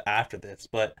funny clip after this,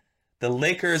 but the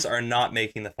Lakers are not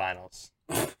making the finals.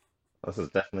 This is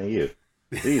definitely you.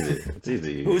 It's easy. It's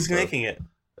easy. Who's making it?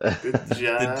 The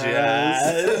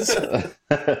Jazz. The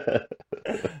Jazz.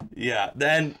 Yeah.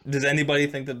 Then, does anybody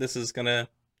think that this is gonna,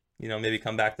 maybe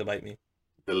come back to bite me?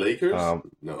 The Lakers?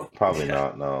 No. Probably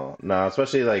not. No.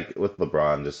 Especially like with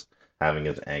LeBron just having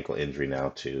his ankle injury now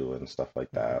too and stuff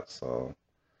like that. So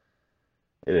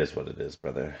it is what it is,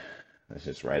 brother. Let's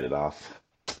just write it off.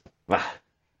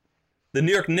 The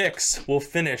New York Knicks will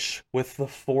finish with the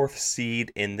 4th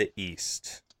seed in the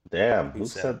East. Damn, who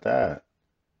said that?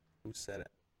 Who said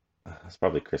it? It's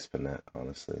probably Chris Panett,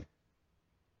 honestly.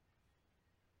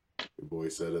 The boy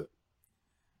said it.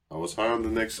 I was high on the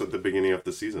Knicks at the beginning of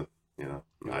the season.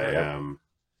 I am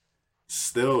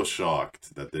still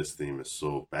shocked that this team is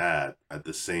so bad. At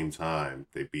the same time,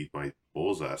 they beat my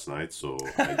Bulls last night, so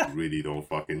I really don't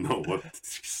fucking know what to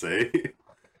say.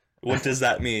 What does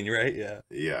that mean, right? Yeah.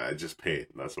 Yeah, I just paid.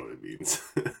 That's what it means.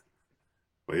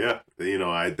 But yeah,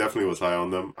 I definitely was high on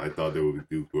them. I thought they would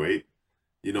do great.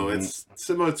 It's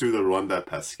similar to the run that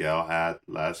Pascal had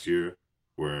last year,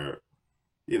 where,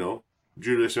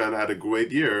 Julius Randle had a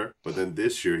great year, but then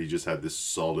this year he just had this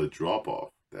solid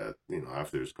drop-off that,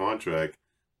 after his contract,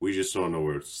 we just don't know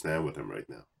where to stand with him right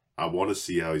now. I want to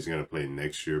see how he's going to play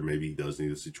next year. Maybe he does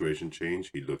need a situation change.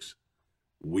 He looks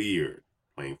weird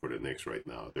playing for the Knicks right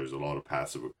now. There's a lot of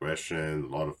passive aggression, a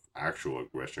lot of actual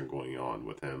aggression going on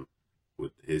with him,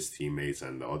 with his teammates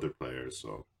and the other players.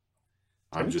 So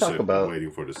I'm just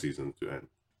waiting for the season to end.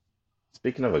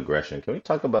 Speaking of aggression, can we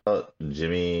talk about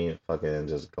Jimmy fucking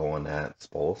just going at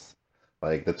Spoels?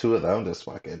 Like the two of them just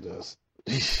fucking just.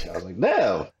 I was like,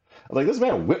 damn. I was like, this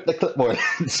man whipped the clipboard.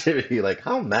 Jimmy, like,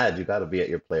 how mad you got to be at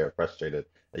your player, frustrated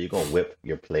that you're gonna whip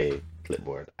your play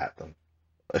clipboard at them.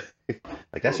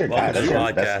 Like that's your guy. That's your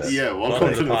podcast. Yeah,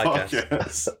 welcome to the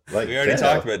podcast. Like, we already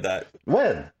talked about that.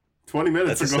 When? 20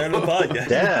 minutes ago. That's the start of the podcast.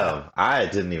 Damn, I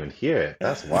didn't even hear it.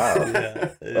 That's wild. Yeah.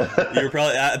 You were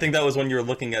probably. I think that was when you were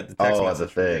looking at the text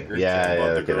message. The thing. Yeah, about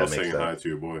the okay, girl that makes saying sense. Hi to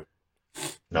your boy.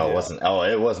 No, it wasn't. Oh,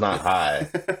 it was not high.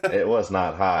 It was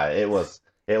not high. It was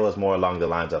more along the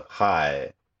lines of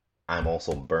hi. I'm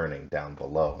also burning down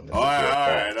below. And all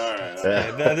right.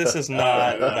 No, this is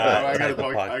not that I type of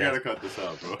podcast. I gotta cut this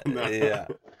out, bro. No. Yeah.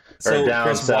 So, down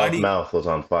Chris, south mouth was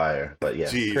on fire, but yeah.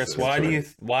 Chris, why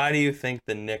do you think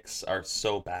the Knicks are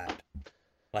so bad?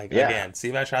 Like again, see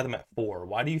if I tried them at 4.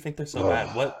 Why do you think they're so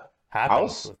bad? What happened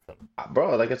with them,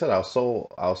 bro? Like I said, I was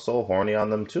so horny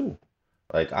on them too.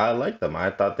 Like I like them.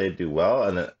 I thought they'd do well,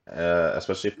 and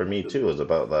especially for me too, it was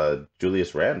about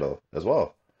Julius Randle as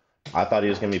well. I thought he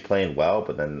was gonna be playing well,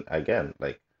 but then again,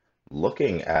 like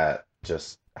looking at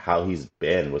just how he's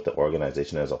been with the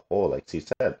organization as a whole, like he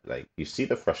said, like you see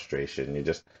the frustration. You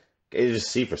just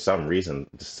see for some reason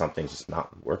something's just not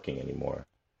working anymore.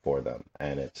 for them,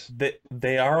 and it's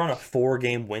they are on a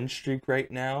 4-game win streak right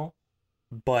now,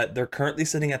 but they're currently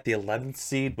sitting at the 11th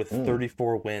seed with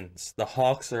 34 wins. The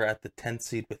Hawks are at the 10th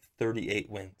seed with 38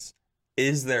 wins.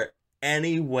 Is there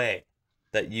any way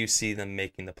that you see them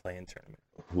making the play-in tournament?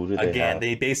 Who do they have?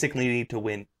 They basically need to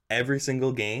win every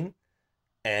single game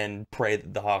and pray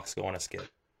that the Hawks go on a skid.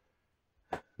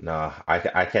 No,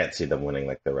 I can't see them winning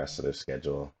like the rest of their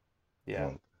schedule.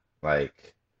 Yeah. I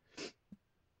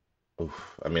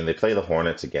mean, they play the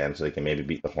Hornets again, so they can maybe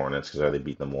beat the Hornets because they already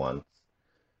beat them once.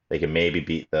 They can maybe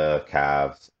beat the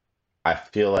Cavs. I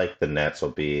feel like the Nets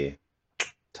will be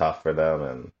tough for them,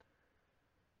 and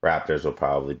Raptors will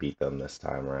probably beat them this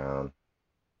time around.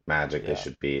 Magic, they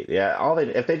should beat. Yeah,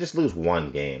 if they just lose one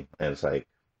game, and it's like,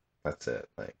 that's it.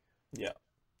 Like, yeah,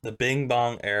 the Bing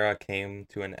Bong era came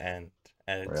to an end,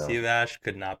 and Steve Nash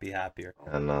could not be happier.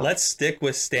 Let's stick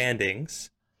with standings.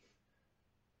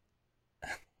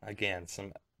 Again,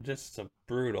 some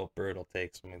brutal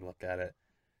takes when we look at it.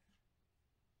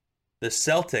 The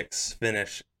Celtics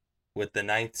finish with the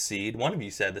 9th seed. One of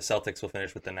you said the Celtics will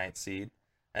finish with the 9th seed,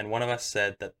 and one of us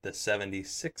said that the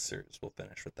 76ers will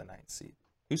finish with the 9th seed.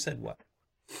 Who said what?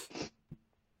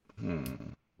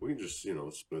 We can just,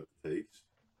 split the takes.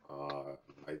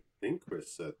 I think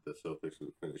Chris said the Celtics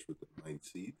will finish with the 9th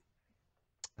seed.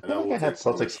 And I had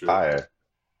Celtics higher.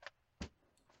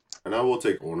 And I will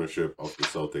take ownership of the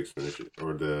Celtics finishing,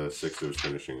 or the Sixers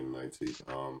finishing in the 9th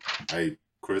seed.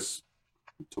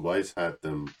 Tobias had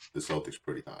the Celtics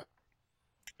pretty high.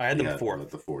 I had them 4th.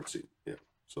 At the 4th seed, yeah.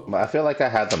 So I feel like I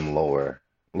had them lower.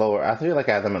 I feel like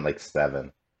I had them at like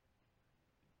 7.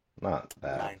 Not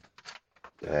bad. 9.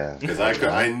 Yeah. Because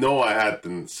I know I had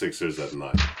the Sixers at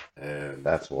 9. And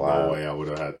that's wild. No way I would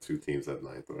have had 2 teams at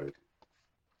 9th, right?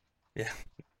 Yeah.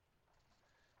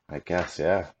 I guess,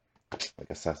 yeah. I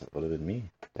guess that would have been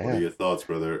me. Damn. What are your thoughts,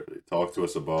 brother? Talk to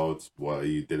us about why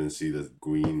you didn't see the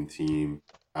Green team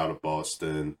out of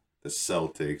Boston, the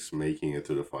Celtics making it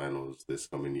to the finals this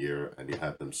coming year, and you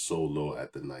had them so low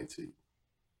at the 9th seed.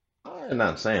 I'm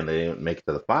not saying they didn't make it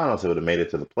to the finals. They would have made it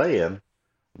to the play-in.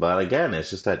 But again, it's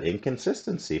just that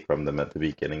inconsistency from them at the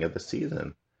beginning of the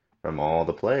season, from all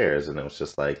the players. And it was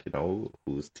just like,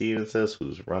 whose team is this?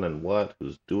 Who's running what?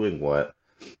 Who's doing what?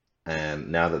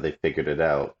 And now that they figured it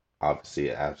out,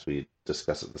 obviously, as we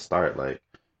discussed at the start,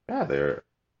 they're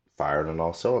firing on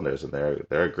all cylinders, and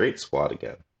they're a great squad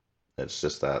again. It's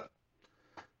just that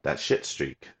shit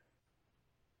streak.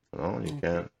 You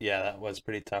can't. Yeah, that was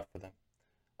pretty tough for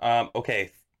them.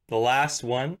 Okay, the last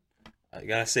one. I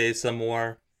gotta say some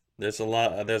more. There's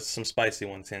some spicy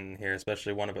ones in here,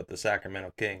 especially one about the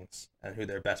Sacramento Kings and who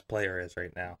their best player is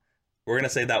right now. We're gonna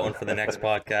save that one for the next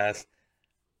podcast.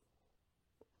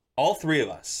 All 3 of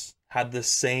us had the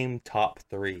same top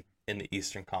 3 in the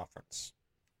Eastern Conference.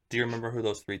 Do you remember who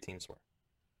those 3 teams were?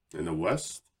 In the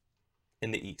West?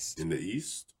 In the East. In the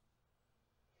East?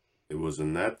 It was the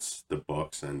Nets, the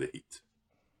Bucks, and the Heat.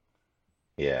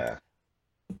 Yeah.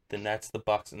 The Nets, the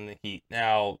Bucks, and the Heat.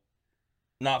 Now,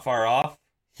 not far off.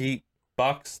 Heat,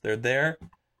 Bucks, they're there.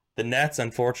 The Nets,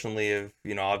 unfortunately, have,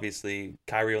 obviously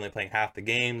Kyrie only playing half the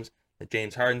games. The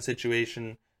James Harden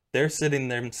situation. They're sitting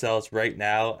themselves right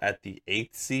now at the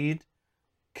 8th seed.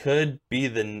 Could be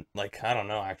I don't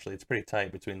know, actually. It's pretty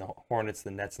tight between the Hornets,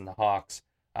 the Nets, and the Hawks.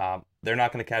 They're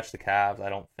not going to catch the Cavs, I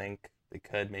don't think. They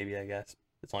could, maybe, I guess.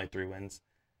 It's only 3 wins.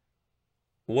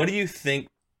 What do you think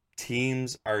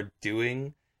teams are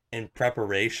doing in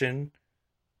preparation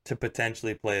to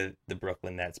potentially play the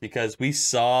Brooklyn Nets? Because we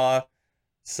saw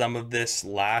some of this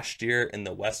last year in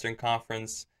the Western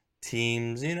Conference.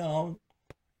 Teams,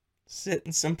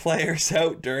 sitting some players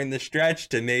out during the stretch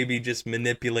to maybe just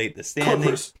manipulate the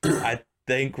standings. I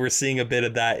think we're seeing a bit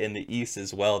of that in the East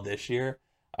as well this year.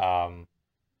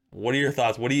 What are your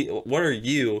thoughts? What are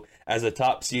you as a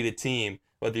top seeded team,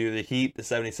 whether you're the Heat, the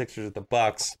 76ers, or the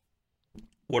Bucks,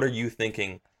 what are you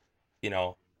thinking,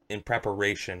 in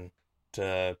preparation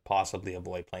to possibly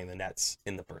avoid playing the Nets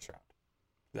in the first round?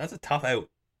 That's a tough out.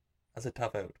 That's a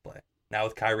tough out to play. Now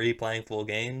with Kyrie playing full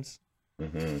games.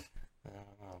 Mm-hmm. I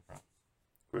don't know, bro.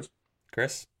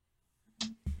 Chris?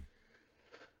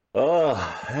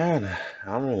 Oh, man.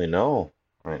 I don't really know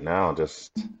right now.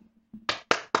 Just,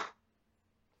 I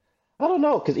don't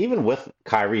know. Because even with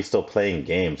Kyrie still playing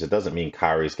games, it doesn't mean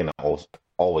Kyrie's going to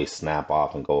always snap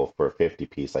off and go for a 50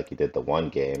 piece like he did the one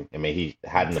game. I mean, he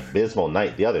had an abysmal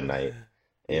night the other night.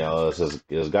 It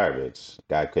was garbage.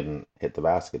 Guy couldn't hit the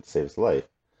basket to save his life.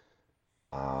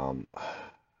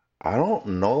 I don't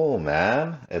know,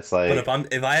 man. It's like, but if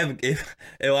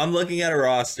I'm looking at a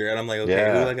roster and I'm like,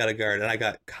 okay, who I got to guard, and I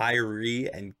got Kyrie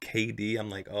and KD, I'm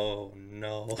like, oh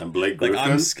no, and Blake Griffin.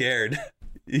 I'm scared.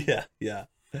 Yeah.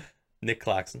 Nick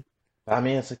Claxton. I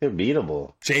mean, it's like they're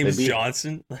beatable. James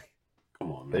Johnson.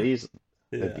 Come on, They're, man.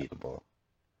 they're beatable.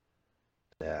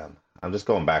 Damn. I'm just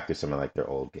going back to some of like their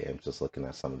old games, just looking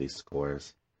at some of these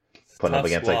scores. Putting up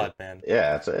against squad, like, man.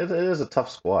 Yeah, it is a tough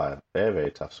squad. Very,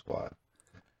 very tough squad.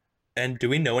 And do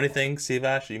we know anything,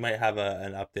 Sivash? You might have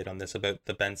an update on this about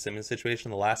the Ben Simmons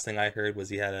situation. The last thing I heard was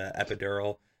he had an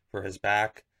epidural for his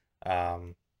back.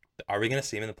 Are we going to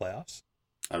see him in the playoffs?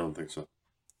 I don't think so.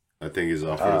 I think he's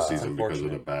out for the season because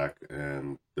of the back.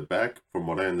 And the back, from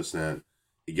what I understand,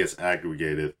 he gets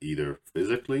aggregated either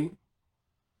physically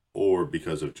or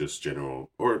because of just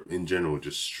in general,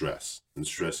 just stress. And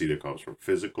stress either comes from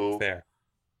physical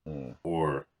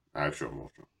or actual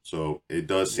emotional. So it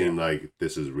does seem like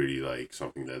this is really like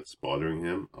something that's bothering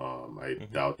him. I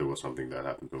doubt there was something that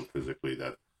happened to him physically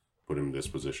that put him in this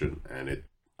position. And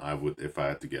if I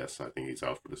had to guess, I think he's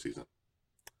out for the season.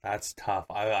 That's tough.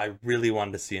 I really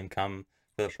wanted to see him come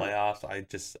for the playoffs.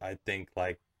 I think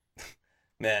like,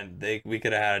 man, we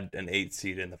could have had an 8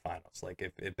 seed in the finals.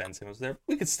 Like if Ben Simmons was there,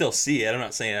 we could still see it. I'm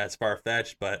not saying that's far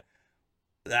fetched, but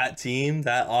that team,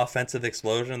 that offensive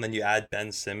explosion, then you add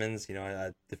Ben Simmons,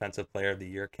 a defensive player of the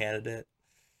year candidate.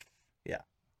 Yeah,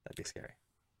 that'd be scary.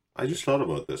 I just thought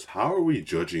about this. How are we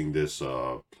judging this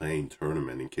playing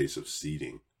tournament in case of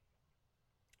seeding?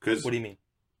 Because what do you mean?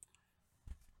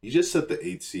 You just said the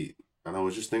 8 seed, and I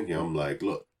was just thinking, I'm like,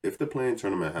 look, if the playing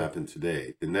tournament happened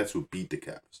today, the Nets would beat the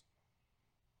Cavs,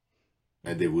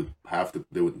 and they would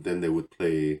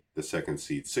play the 2nd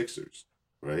seed Sixers,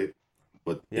 right?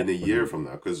 But in a year from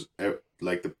now, because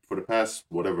for the past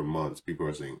whatever months, people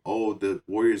are saying, oh, the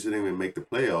Warriors didn't even make the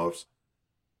playoffs.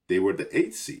 They were the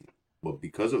 8th seed, but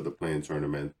because of the playing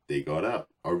tournament, they got out.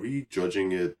 Are we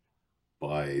judging it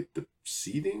by the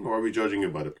seeding, or are we judging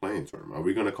it by the playing tournament? Are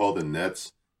we going to call the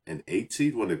Nets an 8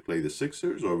 seed when they play the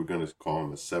Sixers, or are we going to call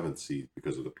them a 7th seed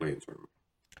because of the playing tournament?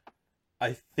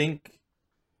 I think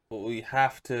we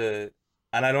have to,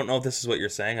 and I don't know if this is what you're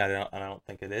saying. I don't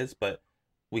think it is, but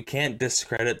we can't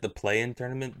discredit the play-in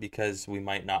tournament because we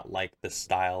might not like the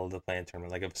style of the play-in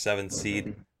tournament. Like if a 7th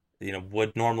seed,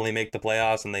 would normally make the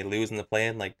playoffs and they lose in the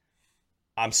play-in, like,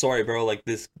 I'm sorry, bro. Like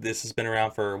this has been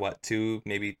around for what, 2?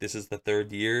 Maybe this is the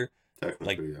 3rd year.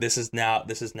 Like this is now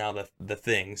the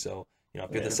thing. So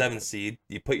if you're the 7th seed,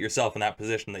 you put yourself in that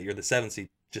position that you're the 7th seed.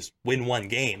 Just win one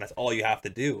game. That's all you have to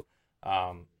do.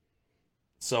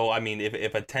 So I mean,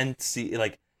 if a 10th seed,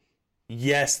 like,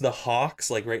 yes, the Hawks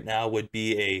like right now would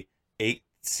be a 8th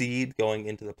seed going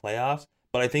into the playoffs,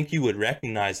 but I think you would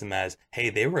recognize them as, hey,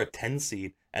 they were a 10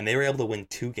 seed and they were able to win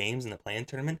 2 games in the play-in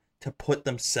tournament to put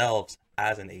themselves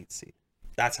as an 8 seed.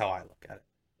 That's how I look at it.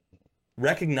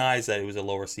 Recognize that it was a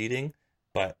lower seeding,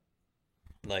 but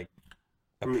like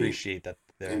appreciate that.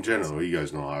 In general, you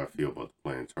guys know how I feel about the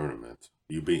playing tournament.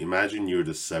 Imagine you're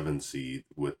the 7th seed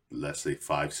with, let's say,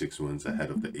 5-6 wins ahead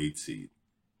of the 8th seed,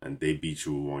 and they beat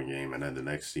you one game, and then the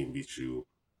next team beats you.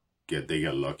 They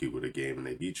get lucky with a game and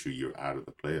they beat you. You're out of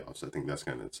the playoffs. I think that's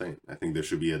kind of insane. I think there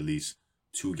should be at least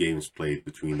 2 games played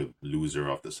between the loser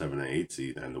of the 7 and 8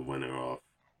 seed and the winner of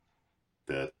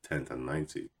the 10th and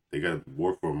 9th seed. They got to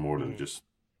work for more than just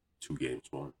 2 games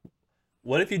won.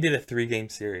 What if you did a 3-game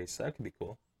series? That could be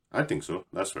cool. I think so.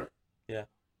 That's fair. Yeah,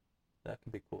 that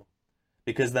could be cool.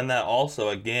 Because then that also,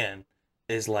 again,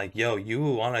 is like, yo, you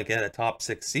want to get a top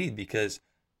 6 seed, because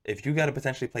if you got to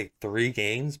potentially play 3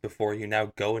 games before you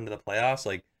now go into the playoffs,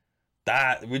 like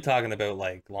that, we're talking about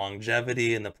like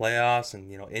longevity in the playoffs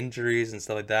and injuries and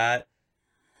stuff like that.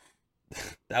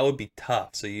 That would be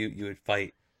tough. So you would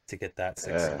fight to get that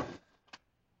 6 seed.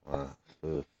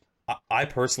 I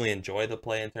personally enjoy the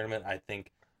play-in tournament. I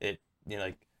think it,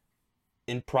 like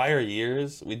in prior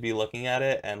years, we'd be looking at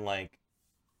it and like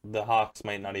the Hawks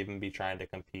might not even be trying to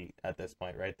compete at this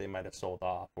point, right? They might have sold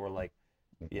off, or like,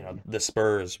 the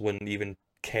Spurs wouldn't even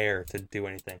care to do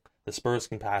anything. The Spurs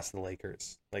can pass the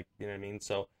Lakers, like, you know what I mean?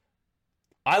 So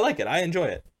I like it. I enjoy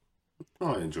it.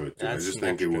 Oh, I enjoy it too. I just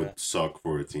think it would suck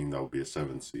for a team that would be a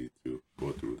 7th seed to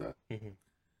go through that.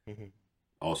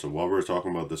 Also, while we're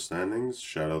talking about the standings,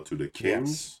 shout out to the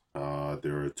Kings. Yes.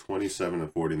 They're 27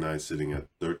 and 49, sitting at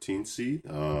 13th seed.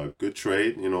 Good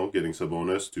trade, getting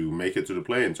Sabonis to make it to the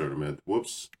play-in tournament.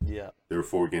 Whoops. Yeah. They're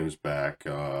 4 games back.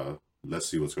 Let's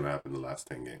see what's going to happen in the last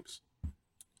 10 games.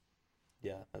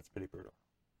 Yeah, that's pretty brutal.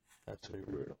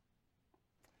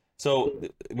 So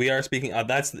we are speaking.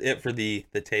 That's it for the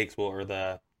takes, or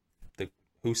the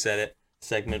who said it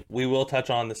segment. We will touch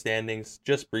on the standings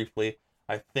just briefly.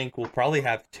 I think we'll probably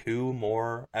have 2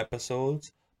 more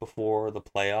episodes before the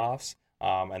playoffs,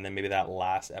 and then maybe that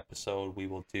last episode we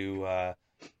will do, our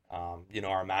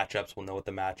matchups. We'll know what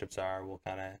the matchups are. We'll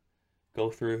kind of go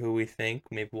through who we think.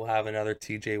 Maybe we'll have another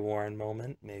TJ Warren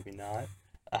moment. Maybe not.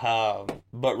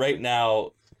 But right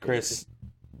now, Chris,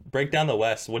 break down the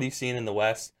West. What are you seeing in the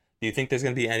West? Do you think there's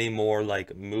going to be any more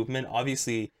like movement?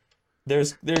 Obviously,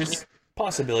 there's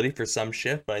possibility for some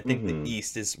shift, but I think the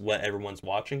East is what everyone's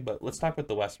watching. But let's talk about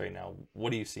the West right now.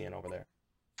 What are you seeing over there?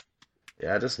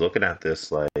 Yeah, just looking at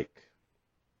this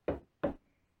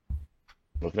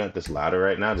ladder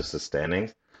right now, just the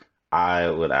standings, I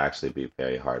would actually be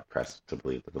very hard pressed to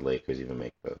believe that the Lakers even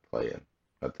make the play-in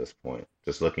at this point.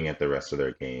 Just looking at the rest of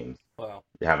their games, wow,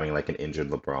 having like an injured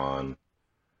LeBron,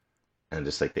 and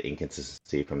just like the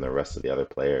inconsistency from the rest of the other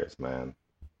players, man.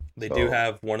 They do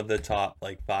have one of the top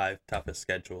like 5 toughest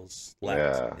schedules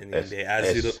left in the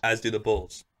NBA, as do the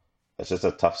Bulls. It's just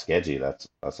a tough schedule.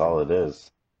 That's all it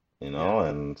is,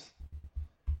 and.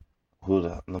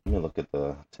 Let me look at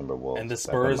the Timberwolves. And the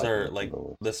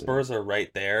Spurs are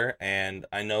right there, and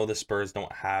I know the Spurs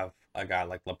don't have a guy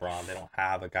like LeBron. They don't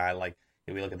have a guy like,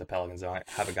 if we look at the Pelicans, they don't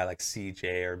have a guy like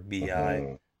CJ or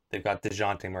BI. They've got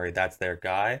DeJounte Murray. That's their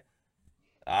guy.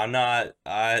 When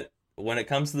it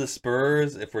comes to the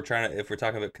Spurs, if we're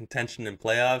talking about contention in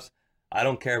playoffs, I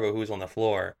don't care about who's on the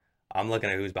floor. I'm looking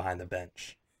at who's behind the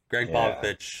bench. Greg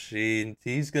Popovich,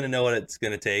 he's gonna know what it's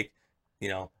gonna take,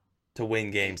 to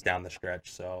win games down the stretch.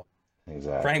 So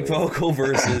exactly. Frank Vogel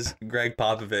versus Greg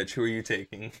Popovich. Who are you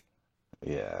taking?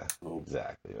 Yeah,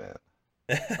 exactly, man.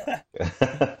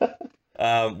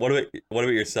 What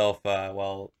about yourself?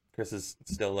 While Chris is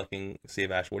still looking,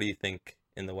 Steve Ash, what do you think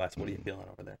in the West? What are you feeling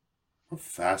over there? I'm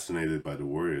fascinated by the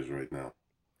Warriors right now.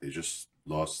 They just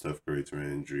lost Steph Curry to an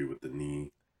injury with the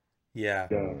knee. Yeah.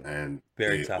 And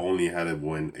Very they tough. only had a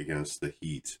win against the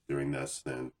Heat during that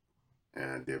stint.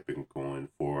 And they've been going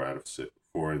 4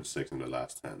 and 6 in the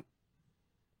last 10.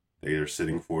 They are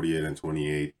sitting 48 and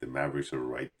 28. The Mavericks are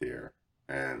right there,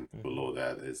 and below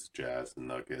that is Jazz, the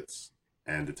Nuggets,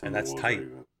 and the Timberwolves. And that's tight.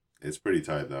 It's pretty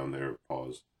tight down there.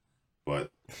 Pause.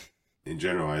 But in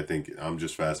general, I think I'm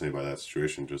just fascinated by that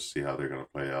situation. Just see how they're going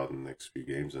to play out in the next few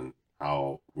games and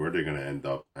where they're going to end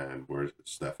up and where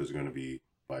Steph is going to be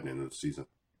by the end of the season.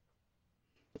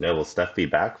 Yeah, will Steph be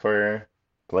back for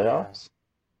playoffs?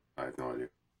 I have no idea.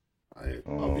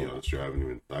 I'll be honest,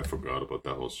 I forgot about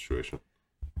that whole situation.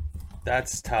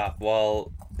 That's tough.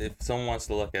 Well, if someone wants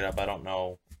to look it up, I don't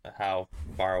know how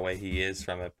far away he is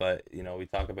from it, but we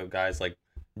talk about guys like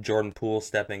Jordan Poole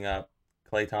stepping up,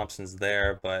 Klay Thompson's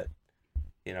there, but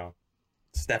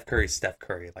Steph Curry's Steph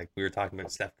Curry. Like we were talking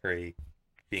about Steph Curry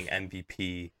being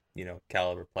MVP,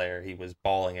 caliber player. He was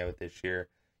balling out this year.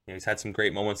 He's had some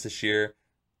great moments this year,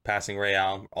 passing Ray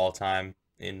Allen all time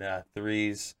in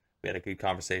threes. We had a good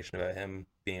conversation about him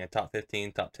being a top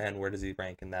 15, top 10. Where does he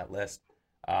rank in that list?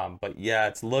 But yeah,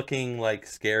 it's looking like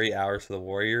scary hours for the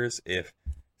Warriors if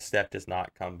Steph does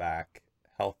not come back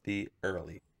healthy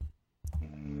early.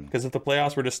 Because if the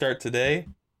playoffs were to start today,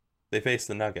 they face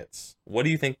the Nuggets. What do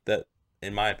you think that,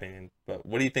 in my opinion,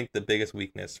 what do you think the biggest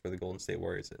weakness for the Golden State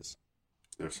Warriors is?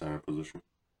 Their center position.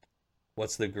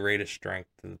 What's the greatest strength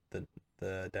to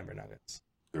the Denver Nuggets?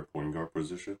 Their point guard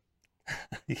position.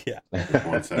 Yeah.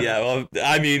 Well,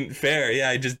 I mean, fair.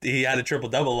 Yeah, he had a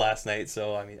triple-double last night,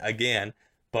 so I mean, again,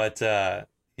 but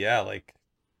like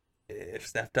if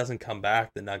Steph doesn't come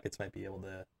back, the Nuggets might be able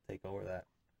to take over that.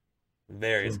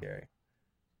 Very scary.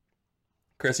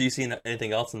 Chris, are you seeing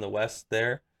anything else in the West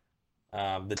there?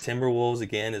 The Timberwolves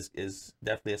again is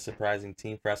definitely a surprising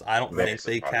team for us. I don't think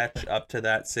they catch up to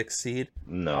that 6th seed.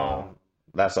 No,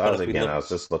 that's what I was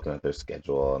just looking at their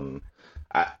schedule, and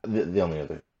the only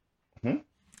other.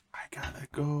 I gotta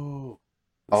go.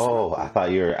 I thought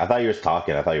you were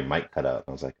talking. I thought your mic cut out.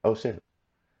 I was like, oh shit.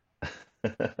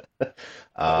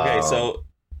 Okay, so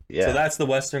that's the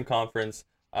Western Conference.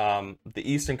 The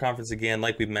Eastern Conference, again,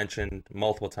 like we've mentioned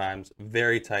multiple times,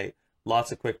 very tight.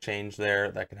 Lots of quick change there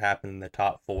that could happen in the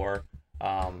top 4.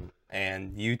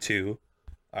 And you two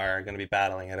are going to be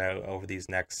battling it out over these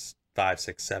next 5,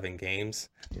 6, 7 games.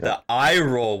 Yep. The eye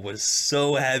roll was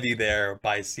so heavy there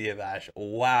by Siavash.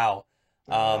 Wow.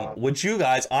 Would you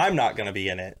guys, I'm not going to be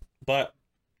in it, but,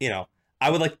 I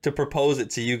would like to propose it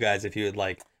to you guys if you would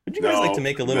like. Would you guys like to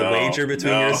make a little wager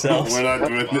between yourselves? We're not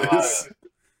doing this.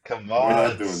 Come on. We're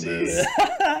not doing this.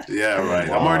 Yeah, right.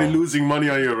 I'm already losing money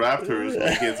on your Raptors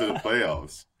making it to the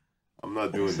playoffs. I'm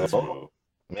not doing this, bro.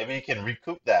 Maybe you can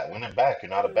recoup that, win it back. You're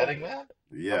not a betting man?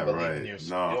 Yeah, right.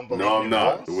 No, I'm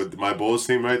not. With my Bulls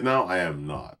team right now, I am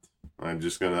not. I'm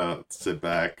just going to sit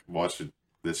back, watch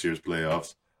this year's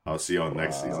playoffs. I'll see you on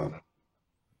next season.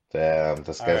 Damn,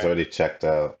 this guy's already checked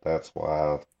out. That's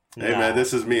wild. Hey, man,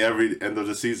 this is me every end of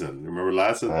the season. Remember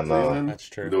last season? That's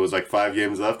true. There was like 5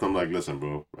 games left. I'm like, listen,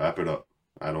 bro, wrap it up.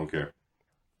 I don't care.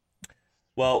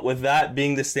 Well, with that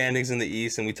being the standings in the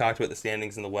East, and we talked about the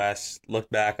standings in the West, look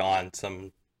back on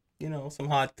some, some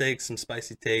hot takes, some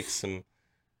spicy takes,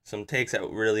 some takes that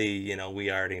really,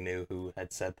 we already knew who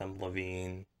had said them.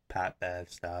 Levine, Pat Bev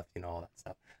stuff, all that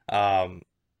stuff.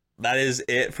 That is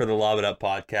it for the Lob It Up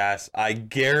podcast. I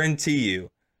guarantee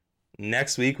you,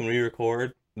 next week when we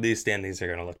record, these standings are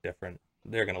going to look different.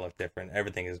 They're going to look different.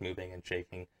 Everything is moving and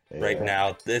shaking right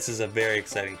now. This is a very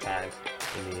exciting time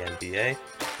in the NBA.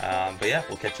 But yeah,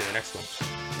 we'll catch you in the next one.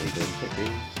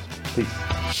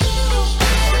 Peace.